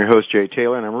Times. I'm your host, Jay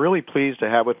Taylor, and I'm really pleased to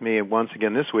have with me once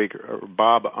again this week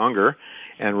Bob Unger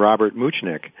and Robert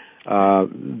Muchnick.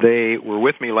 They were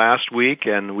with me last week,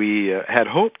 and we had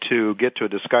hoped to get to a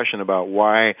discussion about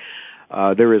why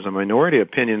there is a minority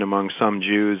opinion among some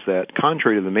Jews that,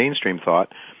 contrary to the mainstream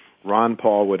thought, Ron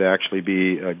Paul would actually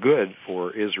be good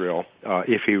for Israel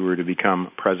if he were to become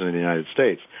president of the United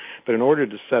States. But in order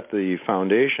to set the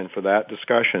foundation for that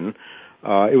discussion,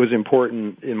 it was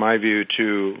important, in my view,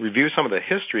 to review some of the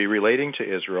history relating to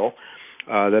Israel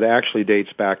that actually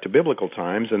dates back to biblical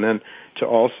times, and then to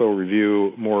also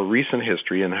review more recent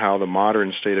history and how the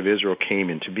modern state of Israel came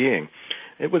into being.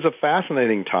 It was a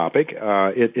fascinating topic.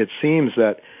 It seems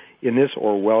that in this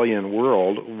Orwellian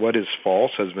world, what is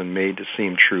false has been made to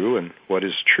seem true, and what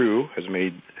is true has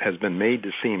been made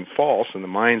to seem false in the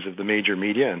minds of the major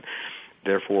media, and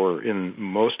therefore in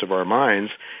most of our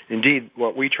minds. Indeed,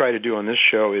 what we try to do on this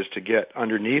show is to get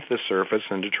underneath the surface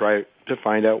and to try to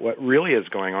find out what really is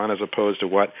going on, as opposed to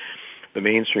what the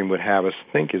mainstream would have us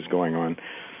think is going on.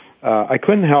 I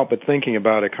couldn't help but thinking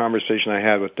about a conversation I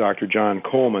had with Dr. John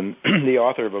Coleman, the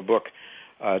author of a book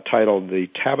titled the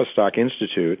Tavistock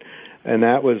Institute, and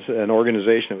that was an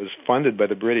organization that was funded by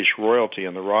the British royalty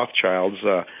and the Rothschilds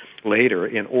later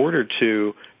in order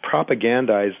to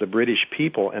propagandize the British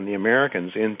people and the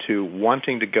Americans into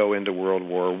wanting to go into World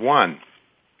War I.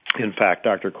 In fact,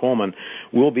 Dr. Coleman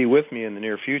will be with me in the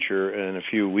near future in a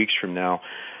few weeks from now,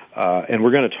 and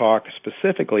we're going to talk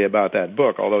specifically about that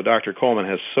book, although Dr. Coleman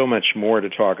has so much more to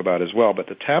talk about as well. But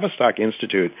the Tavistock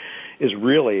Institute is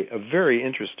really a very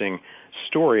interesting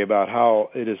story about how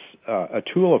it is a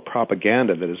tool of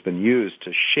propaganda that has been used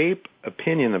to shape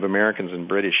opinion of Americans and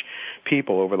British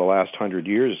people over the last 100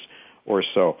 years or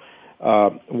so.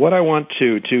 What I want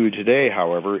to do today,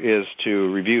 however, is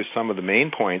to review some of the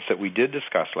main points that we did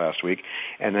discuss last week,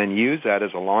 and then use that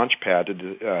as a launch pad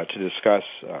to discuss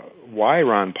why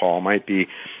Ron Paul might be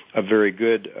a very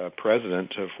good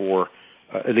president for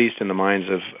at least in the minds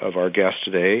of our guests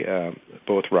today,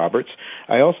 both Roberts.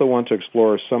 I also want to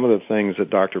explore some of the things that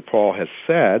Dr. Paul has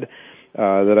said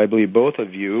that I believe both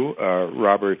of you,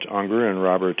 Robert Unger and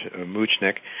Robert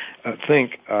Muchnick,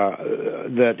 think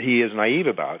that he is naive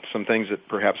about, some things that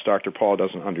perhaps Dr. Paul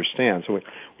doesn't understand. So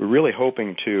we're really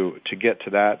hoping to get to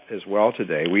that as well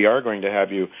today. We are going to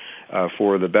have you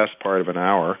for the best part of an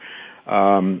hour.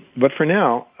 But for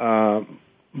now,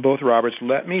 both Roberts,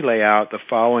 let me lay out the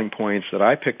following points that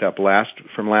I picked up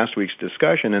from last week's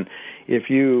discussion. And if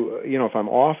if I'm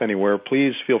off anywhere,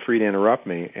 please feel free to interrupt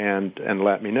me and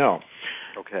let me know.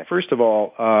 Okay. First of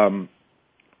all,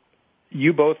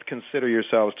 you both consider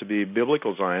yourselves to be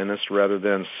biblical Zionists rather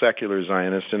than secular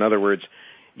Zionists. In other words,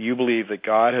 you believe that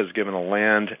God has given a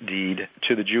land deed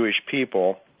to the Jewish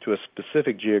people to a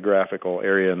specific geographical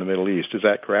area in the Middle East. Is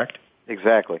that correct?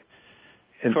 Exactly.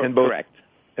 Correct.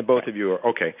 And both of you are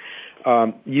okay.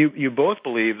 You both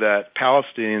believe that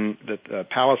Palestine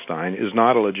is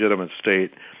not a legitimate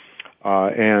state,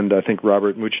 and I think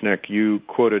Robert Muchnick, you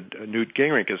quoted Newt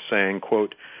Gingrich as saying,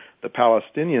 quote, "The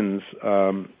Palestinians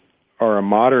are a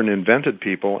modern invented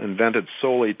people invented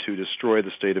solely to destroy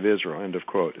the state of Israel." End of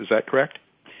quote. Is that correct?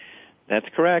 That's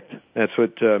correct. That's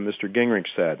what Mr. Gingrich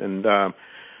said, and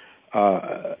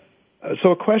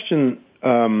so a question.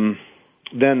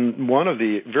 Then one of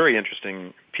the very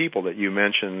interesting people that you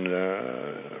mentioned,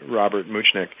 Robert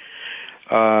Muchnick,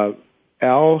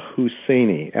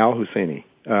 Al-Husseini,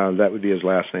 that would be his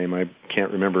last name. I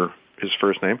can't remember his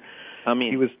first name.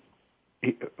 Amin.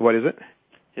 What is it?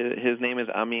 His name is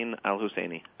Amin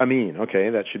Al-Husseini. Amin, okay,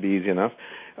 that should be easy enough.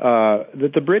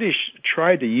 That the British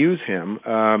tried to use him,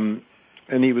 and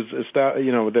he was,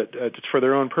 for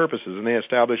their own purposes, and they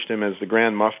established him as the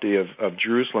Grand Mufti of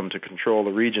Jerusalem to control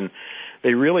the region.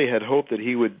 They really had hoped that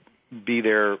he would be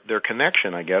their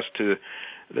connection, I guess, that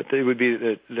he would be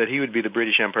the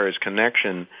British Empire's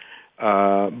connection.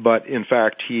 But in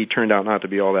fact, he turned out not to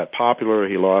be all that popular.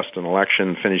 He lost an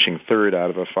election, finishing third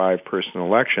out of a 5-person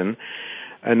election,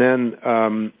 and then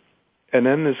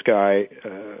this guy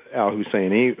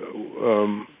Al-Husseini,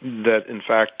 that in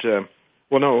fact.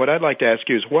 What I'd like to ask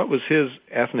you is, what was his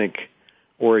ethnic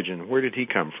origin? Where did he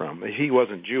come from? He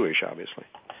wasn't Jewish, obviously.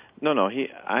 No,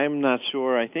 I'm not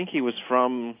sure. I think he was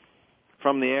from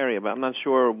from the area, but I'm not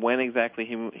sure when exactly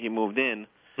he moved in.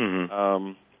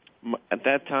 At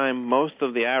that time, most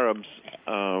of the Arabs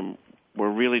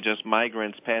were really just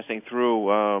migrants passing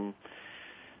through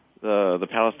the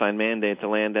Palestine Mandate, the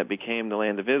land that became the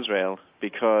land of Israel,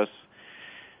 because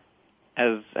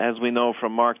as we know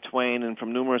from Mark Twain and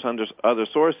from numerous other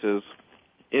sources,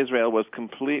 Israel was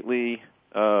completely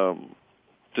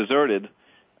deserted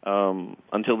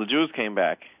until the Jews came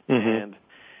back. And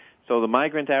so the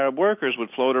migrant Arab workers would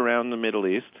float around the Middle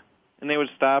East, and they would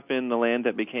stop in the land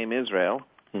that became Israel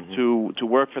to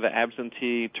work for the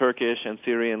absentee Turkish and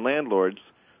Syrian landlords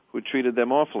who treated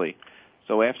them awfully.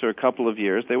 So after a couple of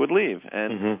years, they would leave,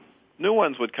 and new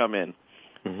ones would come in.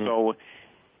 So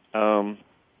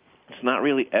it's not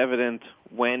really evident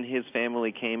when his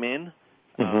family came in,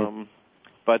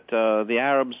 but the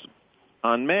Arabs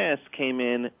en masse came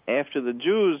in after the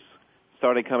Jews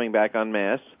started coming back en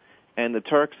masse, and the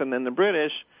Turks and then the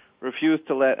British refused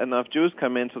to let enough Jews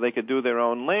come in so they could do their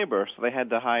own labor, so they had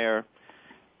to hire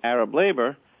Arab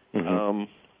labor.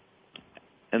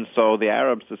 And so the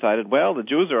Arabs decided, well, the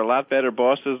Jews are a lot better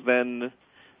bosses than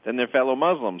their fellow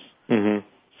Muslims.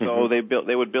 So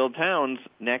they would build towns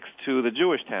next to the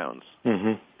Jewish towns.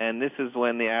 And this is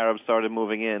when the Arabs started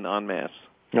moving in en masse.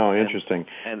 Oh, interesting.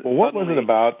 Well, what was it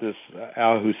about this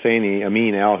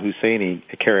Amin al-Husseini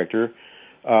character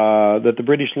that the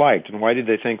British liked, and why did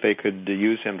they think they could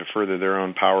use him to further their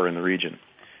own power in the region?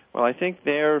 Well, I think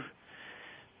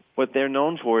what they're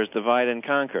known for is divide and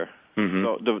conquer.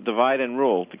 So divide and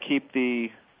rule, to keep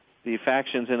the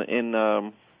factions in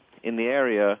the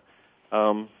area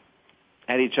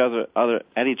at each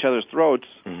other's throats,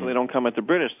 so they don't come at the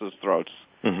British's throats.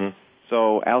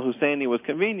 So al-Husseini was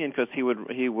convenient because he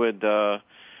would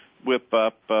whip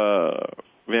up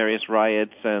various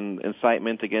riots and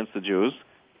incitement against the Jews,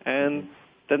 and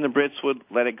then the Brits would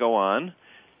let it go on.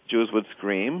 Jews would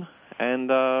scream and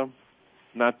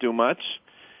not do much,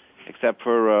 except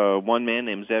for one man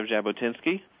named Zev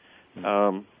Jabotinsky.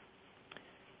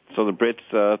 So the Brits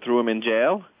threw him in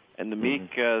jail, and the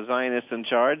meek Zionists in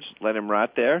charge let him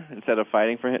rot there instead of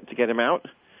fighting for him to get him out.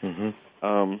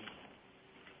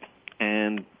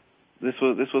 And this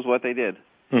was what they did.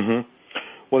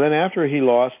 Well, then after he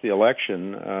lost the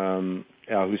election,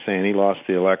 al-Husseini lost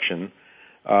the election,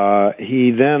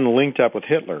 he then linked up with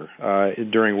Hitler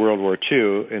during World War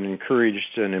II and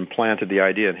encouraged and implanted the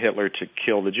idea in Hitler to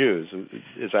kill the Jews.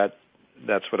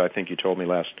 That's what I think you told me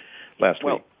last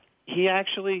week. He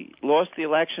actually lost the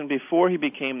election before he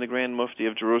became the Grand Mufti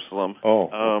of Jerusalem.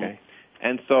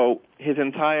 And so his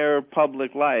entire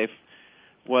public life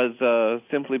was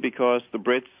simply because the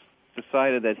Brits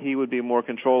decided that he would be more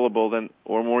controllable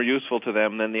or more useful to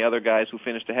them than the other guys who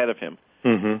finished ahead of him.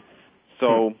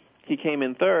 So he came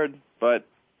in third, but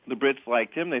the Brits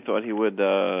liked him. They thought he would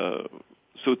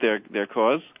suit their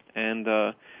cause.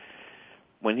 And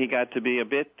when he got to be a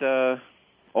bit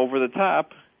over the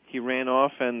top, he ran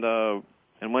off and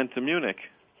went to Munich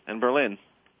and Berlin.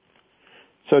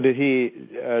 So did he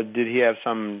have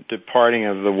some departing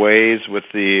of the ways with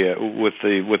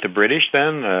the British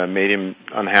then? Made him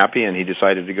unhappy, and he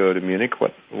decided to go to Munich.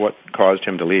 What caused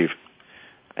him to leave?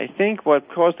 I think what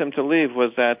caused him to leave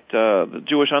was that the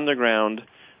Jewish underground,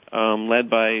 led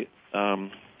by Zev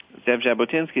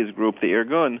Jabotinsky's group, the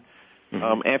Irgun,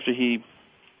 after he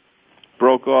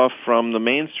broke off from the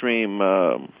mainstream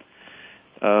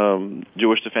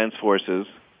Jewish defense forces,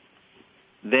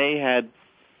 they had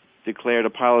declared a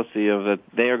policy of that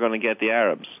they are going to get the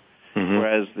Arabs,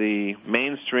 whereas the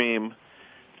mainstream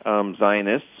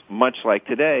Zionists, much like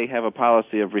today, have a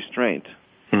policy of restraint.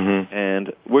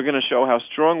 And we're going to show how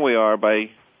strong we are by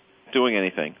doing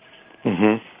anything.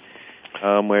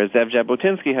 Whereas Zev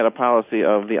Jabotinsky had a policy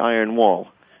of the iron wall,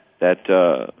 that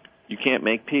you can't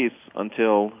make peace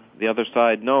until the other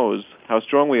side knows how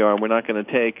strong we are, and we're not going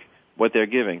to take what they're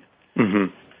giving.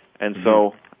 And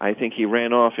so I think he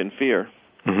ran off in fear.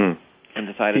 And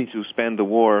decided to spend the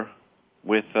war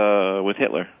with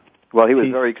Hitler. Well, he was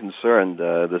very concerned.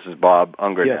 This is Bob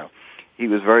Unger now. He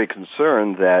was very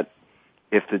concerned that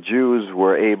if the Jews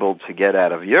were able to get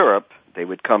out of Europe, they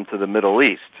would come to the Middle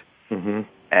East.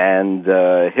 And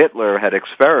Hitler had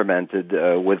experimented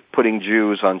with putting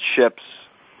Jews on ships.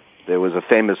 There was a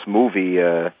famous movie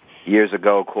years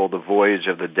ago called The Voyage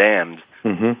of the Damned,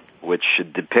 which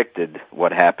depicted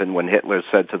what happened when Hitler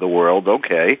said to the world,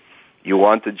 okay, you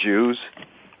want the Jews?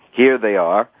 Here they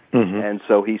are. And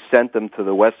so he sent them to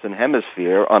the Western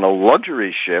Hemisphere on a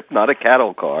luxury ship, not a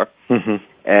cattle car.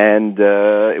 And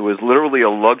it was literally a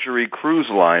luxury cruise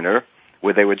liner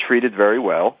where they were treated very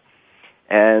well.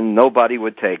 And nobody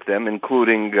would take them,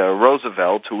 including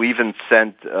Roosevelt, who even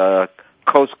sent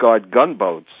Coast Guard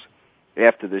gunboats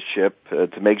after the ship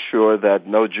to make sure that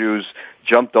no Jews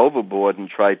jumped overboard and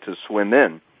tried to swim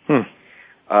in.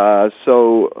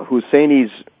 So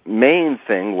Husseini's main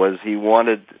thing was he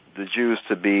wanted the Jews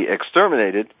to be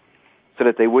exterminated so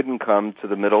that they wouldn't come to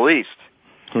the Middle East.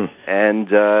 And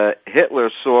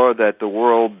Hitler saw that the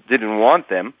world didn't want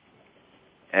them.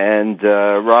 And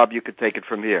Rob, you could take it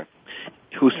from here.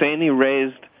 Husseini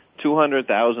raised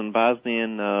 200,000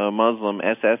 Bosnian Muslim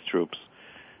SS troops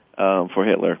for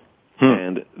Hitler.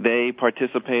 And they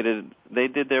participated, they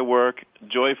did their work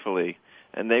joyfully,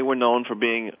 and they were known for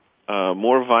being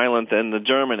more violent than the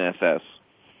German SS,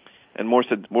 and more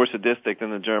sadistic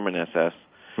than the German SS.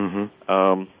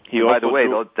 By the way,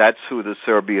 though, that's who the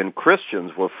Serbian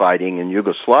Christians were fighting in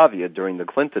Yugoslavia during the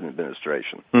Clinton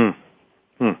administration.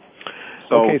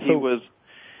 So he was...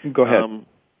 Go ahead.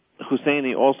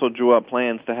 Husseini also drew up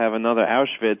plans to have another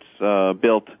Auschwitz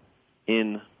built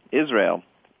in Israel.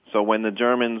 So when the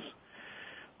Germans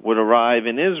would arrive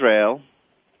in Israel,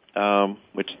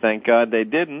 which thank God they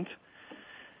didn't,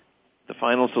 the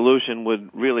final solution would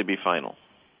really be final.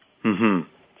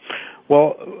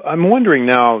 Well, I'm wondering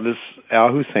now, this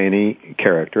al-Husseini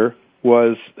character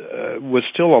was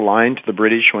still aligned to the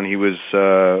British when he was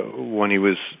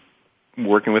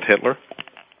working with Hitler?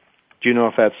 Do you know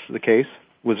if that's the case?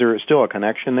 Was there still a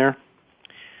connection there?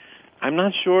 I'm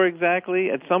not sure exactly.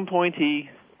 At some point he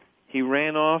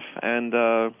ran off,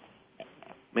 and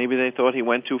maybe they thought he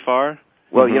went too far.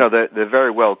 Well, there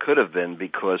very well could have been,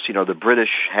 because, the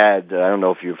British had, I don't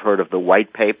know if you've heard of the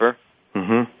White Paper.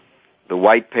 The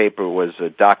White Paper was a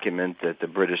document that the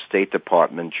British State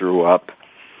Department drew up,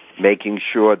 making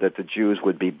sure that the Jews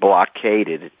would be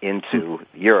blockaded into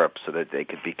Europe so that they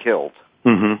could be killed.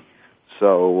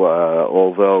 So,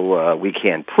 although we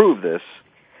can't prove this,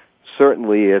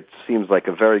 certainly it seems like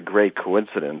a very great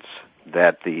coincidence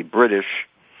that the British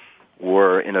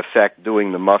were, in effect,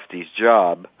 doing the Mufti's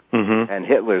job and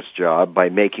Hitler's job by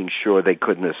making sure they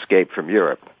couldn't escape from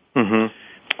Europe.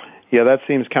 Yeah, that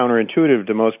seems counterintuitive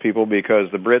to most people,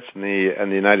 because the Brits and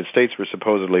the United States were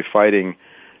supposedly fighting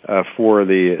for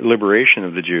the liberation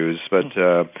of the Jews. But,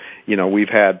 we've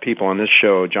had people on this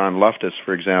show, John Loftus,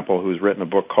 for example, who's written a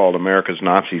book called America's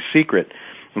Nazi Secret,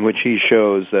 in which he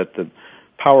shows that the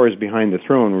powers behind the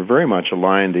throne were very much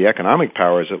aligned, the economic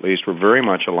powers at least, were very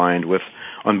much aligned with,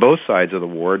 on both sides of the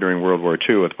war during World War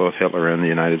II, with both Hitler and the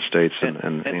United States.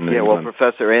 And well,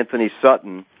 Professor Anthony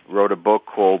Sutton wrote a book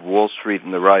called Wall Street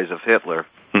and the Rise of Hitler,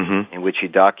 in which he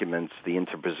documents the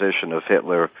interposition of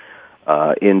Hitler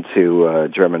into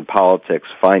German politics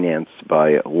financed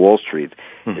by Wall Street.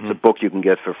 It's a book you can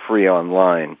get for free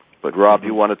online. But Rob,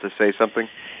 you wanted to say something?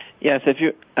 Yes,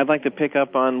 I'd like to pick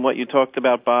up on what you talked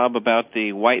about, Bob, about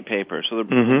the White Paper. So,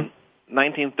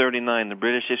 1939, the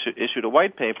British issued a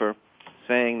White Paper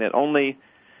saying that only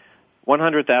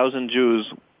 100,000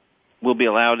 Jews will be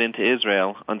allowed into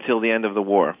Israel until the end of the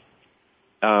war,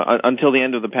 until the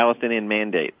end of the Palestinian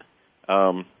Mandate,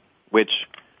 which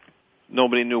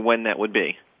nobody knew when that would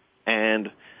be.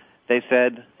 And they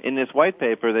said, in this White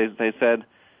Paper, they said,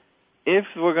 if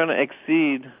we're going to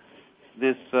exceed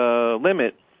this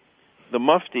limit, the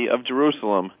Mufti of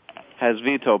Jerusalem has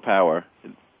veto power.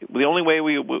 The only way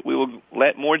we will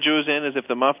let more Jews in is if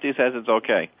the Mufti says it's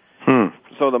okay.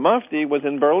 So the Mufti was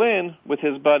in Berlin with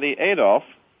his buddy Adolf.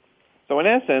 So in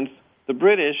essence, the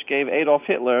British gave Adolf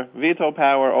Hitler veto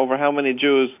power over how many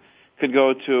Jews could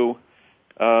go to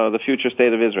the future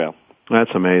state of Israel.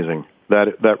 That's amazing.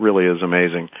 That really is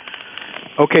amazing.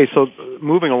 Okay, so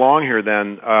moving along here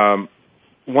then,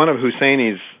 one of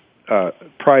Husseini's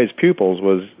prize pupils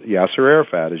was Yasser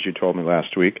Arafat, as you told me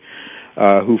last week,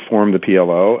 who formed the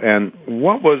PLO. And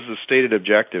what was the stated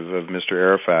objective of Mr.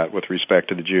 Arafat with respect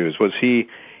to the Jews? Was he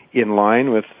in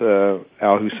line with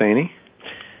al-Husseini?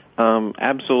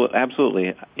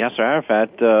 Absolutely. Yasser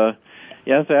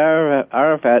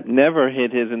Arafat never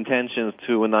hid his intentions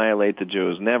to annihilate the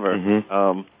Jews.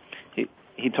 Never.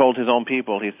 He told his own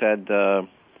people. He said,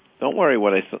 "Don't worry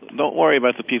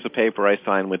about the piece of paper I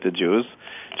signed with the Jews.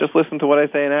 Just listen to what I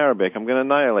say in Arabic. I'm going to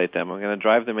annihilate them. I'm going to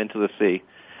drive them into the sea."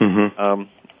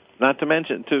 Not to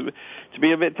mention, to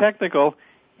be a bit technical,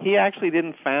 he actually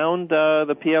didn't found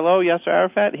the PLO, Yasser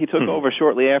Arafat. He took over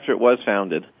shortly after it was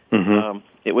founded.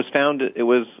 It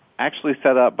was actually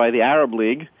set up by the Arab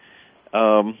League,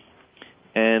 and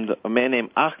a man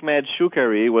named Ahmed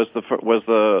Shukari was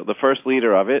the first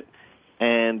leader of it.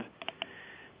 And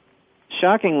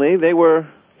shockingly, they were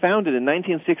founded in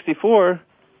 1964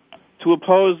 to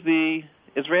oppose the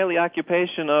Israeli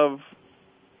occupation of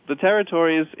the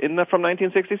territories from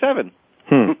 1967.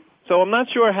 So I'm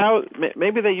not sure how.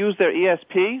 Maybe they used their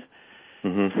ESP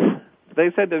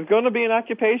they said there's going to be an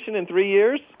occupation in 3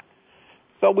 years,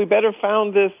 so we better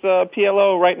found this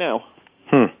PLO right now.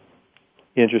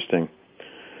 Interesting.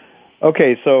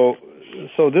 Okay, so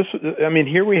this, I mean,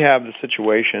 here we have the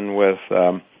situation with,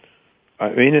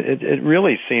 it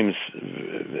really seems,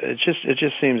 it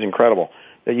just seems incredible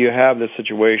that you have this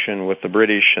situation with the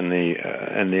British and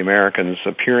the Americans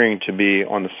appearing to be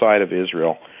on the side of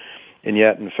Israel, and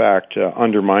yet, in fact,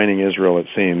 undermining Israel, it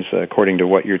seems, according to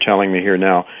what you're telling me here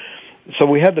now. So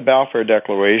we had the Balfour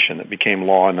Declaration that became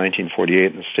law in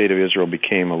 1948, and the State of Israel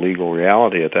became a legal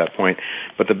reality at that point.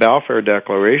 But the Balfour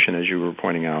Declaration, as you were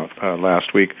pointing out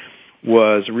last week,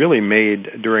 was really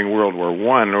made during World War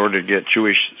I in order to get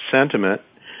Jewish sentiment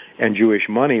and Jewish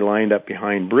money lined up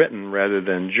behind Britain rather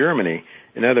than Germany.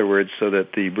 In other words, so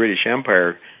that the British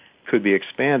Empire could be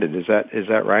expanded. Is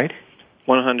that right?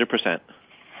 100%.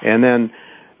 And then,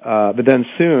 but then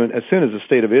as soon as the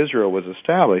State of Israel was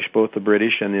established, both the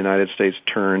British and the United States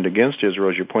turned against Israel,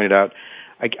 as you pointed out.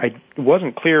 I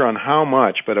wasn't clear on how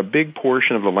much, but a big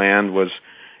portion of the land was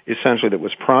essentially that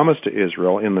was promised to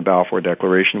Israel in the Balfour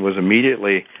Declaration was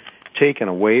immediately taken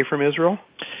away from Israel?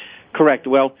 Correct.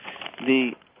 Well,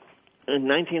 in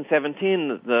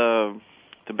 1917, the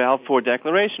Balfour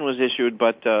Declaration was issued,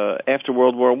 but after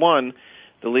World War I,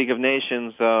 the League of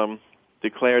Nations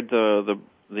declared the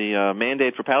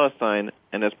mandate for Palestine,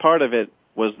 and as part of it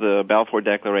was the Balfour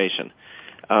Declaration.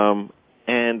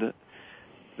 And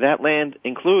that land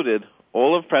included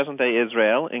all of present-day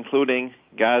Israel, including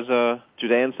Gaza,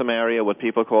 Judea and Samaria, what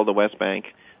people call the West Bank,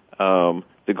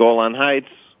 the Golan Heights,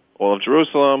 all of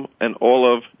Jerusalem, and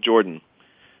all of Jordan.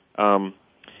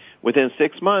 Within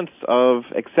 6 months of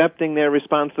accepting their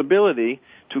responsibility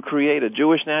to create a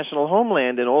Jewish national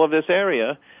homeland in all of this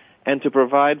area and to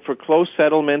provide for close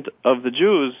settlement of the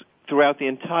Jews throughout the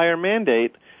entire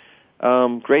mandate,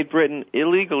 Great Britain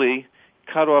illegally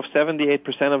cut off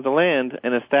 78% of the land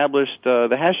and established the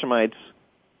Hashemites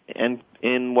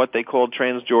in what they called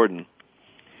Transjordan.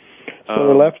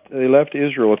 So they left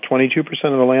Israel with 22%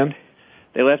 of the land?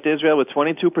 They left Israel with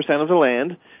 22% of the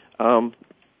land.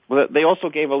 Well, they also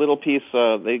gave a little piece,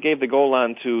 they gave the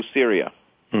Golan to Syria,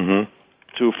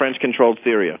 to French-controlled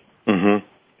Syria.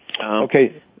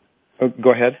 Okay,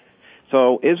 go ahead.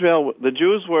 So Israel, the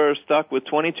Jews were stuck with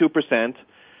 22%,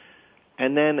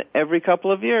 and then every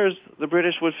couple of years, the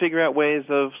British would figure out ways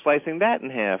of slicing that in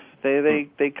half.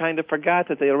 They kind of forgot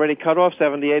that they already cut off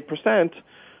 78%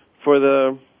 for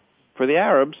the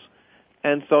Arabs,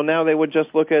 and so now they would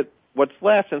just look at what's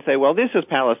left and say, well, this is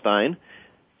Palestine.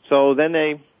 So then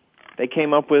they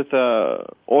came up with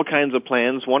all kinds of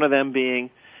plans, one of them being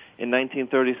in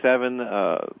 1937,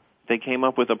 they came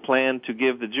up with a plan to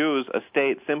give the Jews a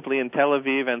state simply in Tel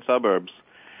Aviv and suburbs.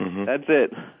 That's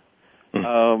it.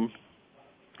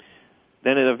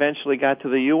 Then it eventually got to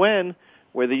the UN,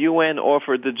 where the UN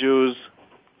offered the Jews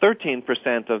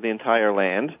 13% of the entire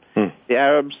land. The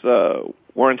Arabs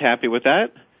weren't happy with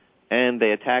that, and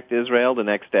they attacked Israel the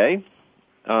next day.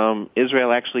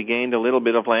 Israel actually gained a little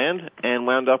bit of land and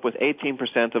wound up with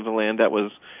 18% of the land that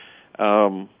was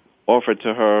offered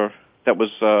to her, that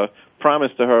was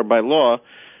promised to her by law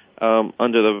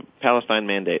under the Palestine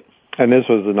Mandate. And this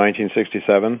was the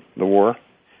 1967, the war?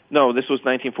 No, this was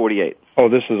 1948. Oh,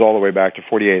 this is all the way back to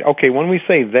 48. Okay, when we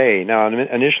say they, now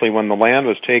initially when the land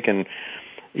was taken,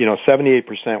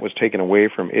 78% was taken away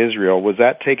from Israel. Was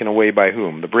that taken away by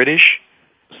whom? The British?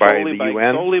 Solely by the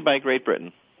UN? Solely by Great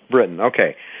Britain. Britain,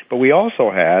 okay. But we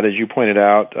also had, as you pointed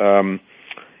out,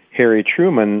 Harry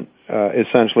Truman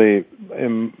essentially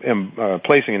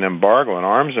placing an embargo, an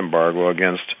arms embargo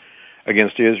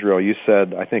against Israel. You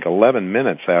said, I think, 11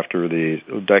 minutes after the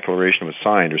declaration was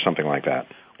signed or something like that.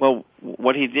 Well,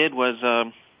 what he did was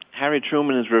Harry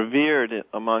Truman is revered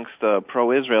amongst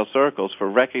pro-Israel circles for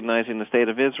recognizing the State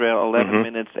of Israel 11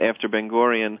 minutes after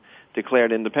Ben-Gurion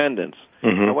declared independence.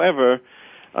 However,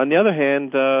 on the other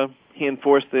hand, he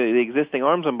enforced the existing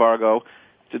arms embargo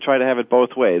to try to have it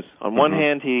both ways. On one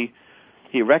hand,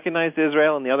 he recognized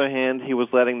Israel. On the other hand, he was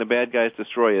letting the bad guys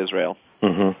destroy Israel.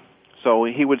 So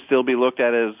he would still be looked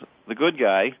at as the good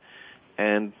guy,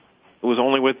 and it was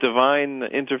only with divine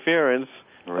interference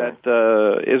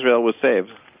that Israel was saved.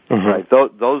 Right.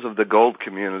 Those of the gold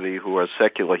community who are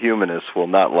secular humanists will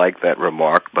not like that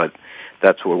remark, but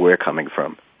that's where we're coming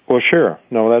from. Well, sure.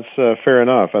 No, that's fair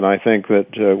enough, and I think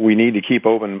that we need to keep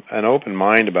an open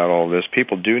mind about all this.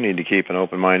 People do need to keep an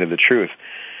open mind to the truth.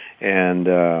 And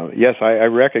yes, I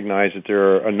recognize that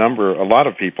there are a lot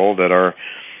of people that are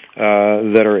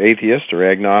atheists or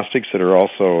agnostics that are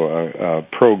also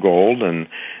pro-gold, and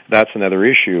that's another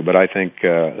issue, but I think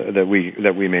that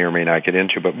we may or may not get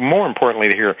into. But more importantly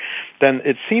here, then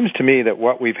it seems to me that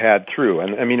what we've had through,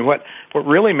 and I mean what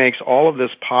really makes all of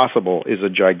this possible is a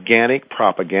gigantic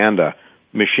propaganda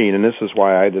machine, and this is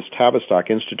why this Tavistock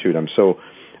Institute, I'm so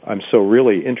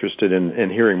really interested in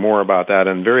hearing more about that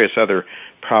and various other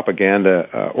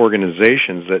propaganda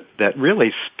organizations that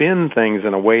really spin things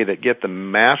in a way that get the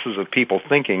masses of people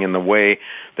thinking in the way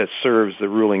that serves the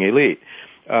ruling elite.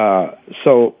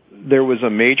 So there was a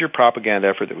major propaganda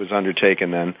effort that was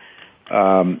undertaken then,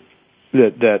 and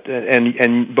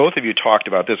both of you talked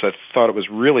about this. I thought it was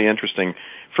really interesting.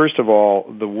 First of all,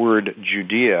 the word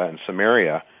Judea and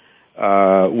Samaria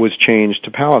was changed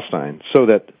to Palestine, so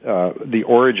that the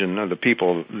origin of the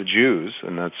people, the Jews,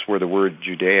 and that's where the word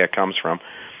Judea comes from,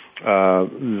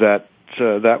 that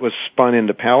was spun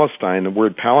into Palestine, the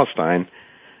word Palestine,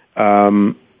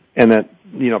 and that,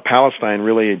 Palestine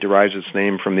really derives its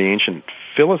name from the ancient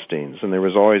Philistines, and there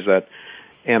was always that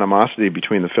animosity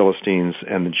between the Philistines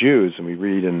and the Jews, and we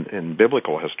read in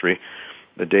biblical history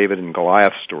the David and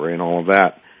Goliath story and all of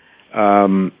that.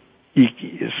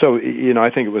 So, I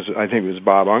think it was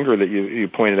Bob Unger that you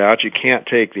pointed out. You can't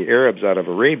take the Arabs out of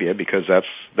Arabia because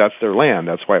that's their land.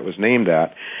 That's why it was named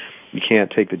that. You can't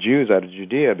take the Jews out of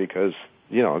Judea because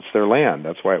it's their land.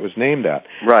 That's why it was named that.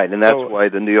 Right, and that's why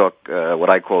the New York, what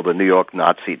I call the New York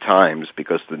Nazi Times,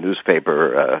 because the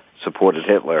newspaper supported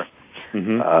Hitler.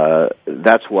 Mm-hmm.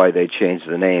 That's why they changed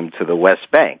the name to the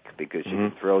West Bank, because you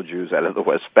can throw Jews out of the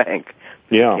West Bank.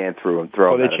 Yeah. You can't throw them out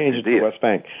of Judea. They changed it to the West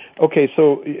Bank. Okay,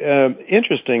 so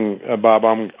interesting, Bob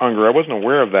Unger. I wasn't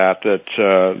aware of that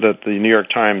the New York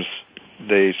Times,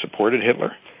 they supported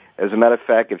Hitler. As a matter of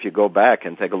fact, if you go back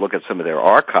and take a look at some of their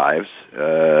archives,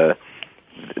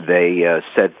 they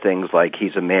said things like,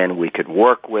 he's a man we could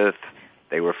work with.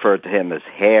 They referred to him as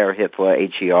Herr Hitler,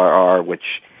 H-E-R-R,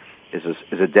 which is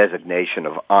a designation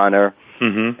of honor.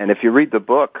 Mm-hmm. And if you read the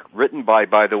book, written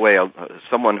by the way,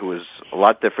 someone who is a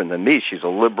lot different than me, she's a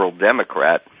liberal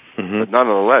Democrat, but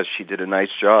nonetheless, she did a nice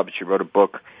job. She wrote a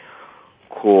book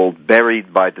called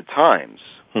Buried by the Times,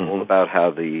 all about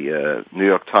how the New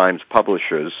York Times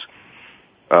publishers,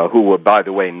 who were, by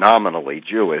the way, nominally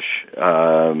Jewish,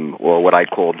 or what I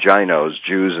call Ginos,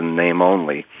 Jews in name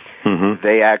only,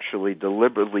 they actually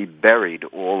deliberately buried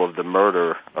all of the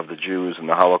murder of the Jews and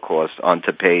the Holocaust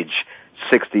onto page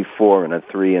 64 in a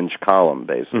 3-inch column,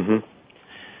 basically. Mm-hmm.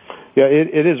 Yeah,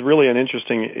 it is really an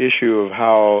interesting issue of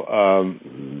how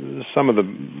some of the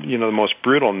the most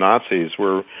brutal Nazis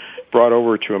were brought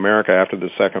over to America after the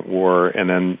Second War and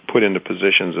then put into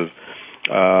positions of,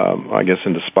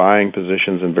 into spying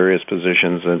positions and various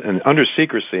positions and under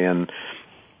secrecy and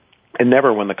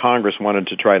never, when the Congress wanted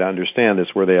to try to understand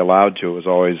this, were they allowed to. It was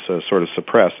always sort of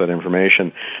suppress that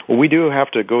information. Well, we do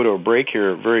have to go to a break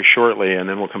here very shortly, and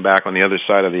then we'll come back on the other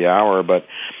side of the hour. But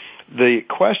the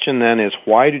question then is,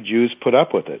 why do Jews put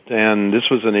up with it? And this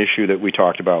was an issue that we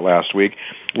talked about last week.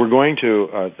 We're going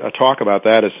to talk about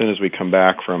that as soon as we come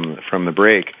back from the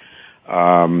break.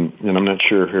 And I'm not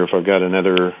sure here if I've got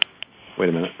another... Wait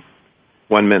a minute.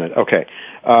 1 minute. Okay.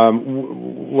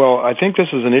 Well, I think this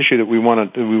is an issue that we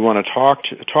want to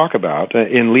talk about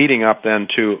in leading up then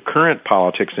to current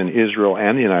politics in Israel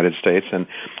and the United States, and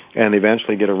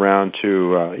eventually get around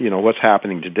to what's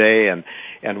happening today, and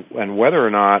whether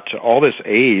or not all this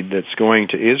aid that's going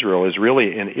to Israel is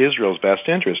really in Israel's best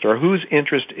interest, or whose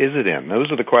interest is it in? Those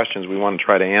are the questions we want to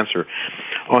try to answer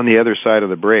on the other side of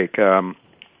the break.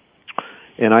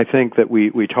 And I think that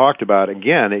we talked about,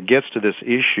 again, it gets to this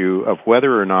issue of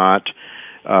whether or not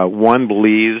one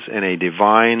believes in a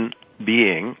divine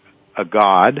being, a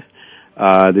God,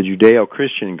 the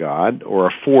Judeo-Christian God, or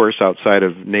a force outside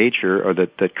of nature, or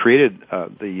that created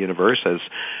the universe, as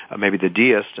maybe the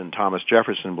deist and Thomas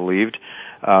Jefferson believed,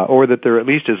 or that there at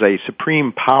least is a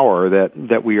supreme power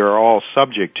that we are all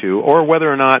subject to, or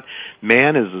whether or not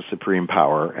man is the supreme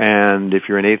power. And if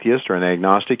you're an atheist or an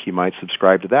agnostic, you might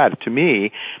subscribe to that. To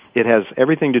me, it has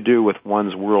everything to do with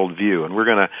one's worldview. And we're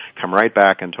going to come right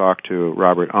back and talk to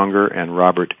Robert Unger and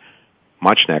Robert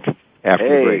Muchnick after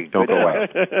the break. Don't go away.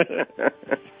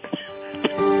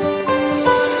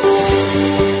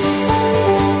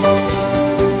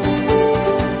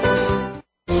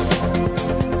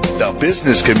 The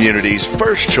business community's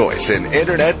first choice in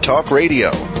Internet Talk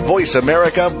Radio. Voice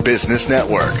America Business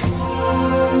Network.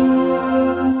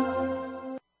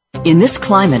 In this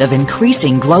climate of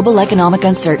increasing global economic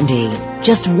uncertainty,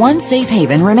 just one safe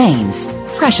haven remains: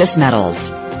 precious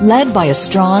metals. Led by a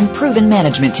strong, proven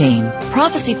management team,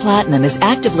 Prophecy Platinum is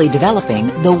actively developing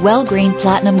the Well Green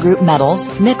Platinum Group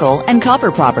metals, nickel, and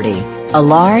copper property. A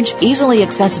large, easily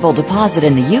accessible deposit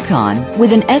in the Yukon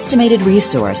with an estimated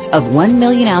resource of 1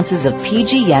 million ounces of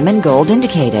PGM in gold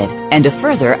indicated and a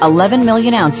further 11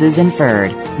 million ounces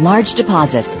inferred. Large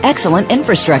deposit, excellent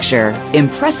infrastructure,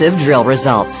 impressive drill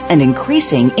results, and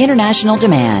increasing international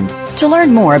demand. To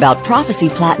learn more about Prophecy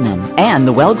Platinum and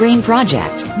the Wellgreen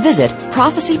Project, visit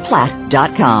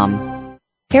prophecyplat.com.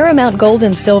 Paramount Gold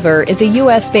and Silver is a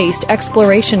U.S.-based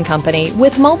exploration company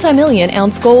with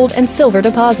multi-million-ounce gold and silver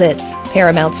deposits.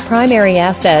 Paramount's primary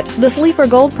asset, the Sleeper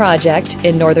Gold Project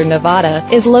in northern Nevada,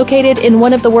 is located in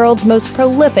one of the world's most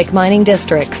prolific mining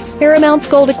districts. Paramount's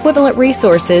gold equivalent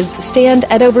resources stand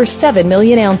at over 7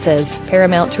 million ounces.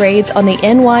 Paramount trades on the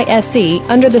NYSE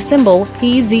under the symbol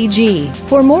PZG.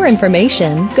 For more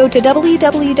information, go to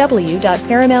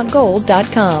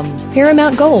www.paramountgold.com.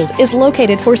 Paramount Gold is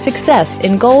located for success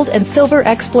in gold and silver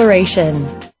exploration.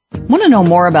 Want to know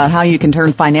more about how you can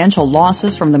turn financial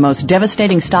losses from the most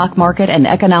devastating stock market and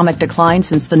economic decline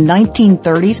since the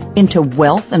 1930s into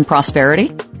wealth and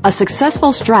prosperity? A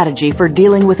successful strategy for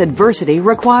dealing with adversity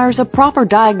requires a proper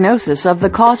diagnosis of the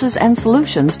causes and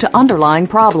solutions to underlying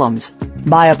problems.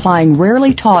 By applying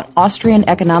rarely taught Austrian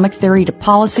economic theory to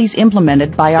policies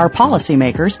implemented by our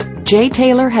policymakers, Jay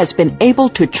Taylor has been able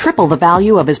to triple the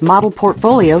value of his model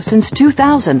portfolio since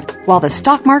 2000, while the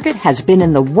stock market has been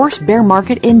in the worst bear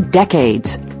market in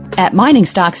decades. At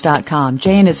miningstocks.com,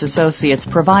 Jay and his associates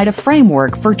provide a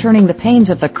framework for turning the pains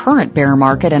of the current bear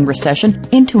market and recession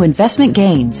into investment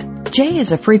gains. Jay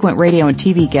is a frequent radio and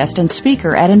TV guest and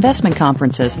speaker at investment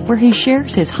conferences where he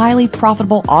shares his highly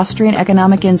profitable Austrian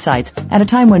economic insights at a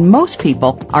time when most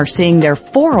people are seeing their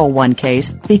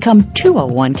 401ks become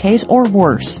 201ks or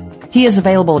worse. He is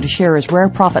available to share his rare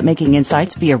profit-making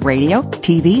insights via radio,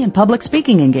 TV, and public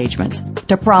speaking engagements.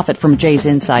 To profit from Jay's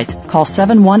insights, call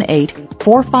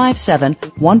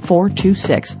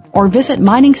 718-457-1426 or visit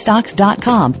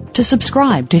miningstocks.com to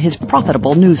subscribe to his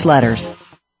profitable newsletters.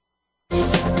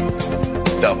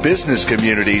 The business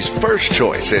community's first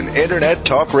choice in Internet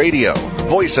Talk Radio.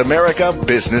 Voice America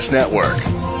Business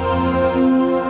Network.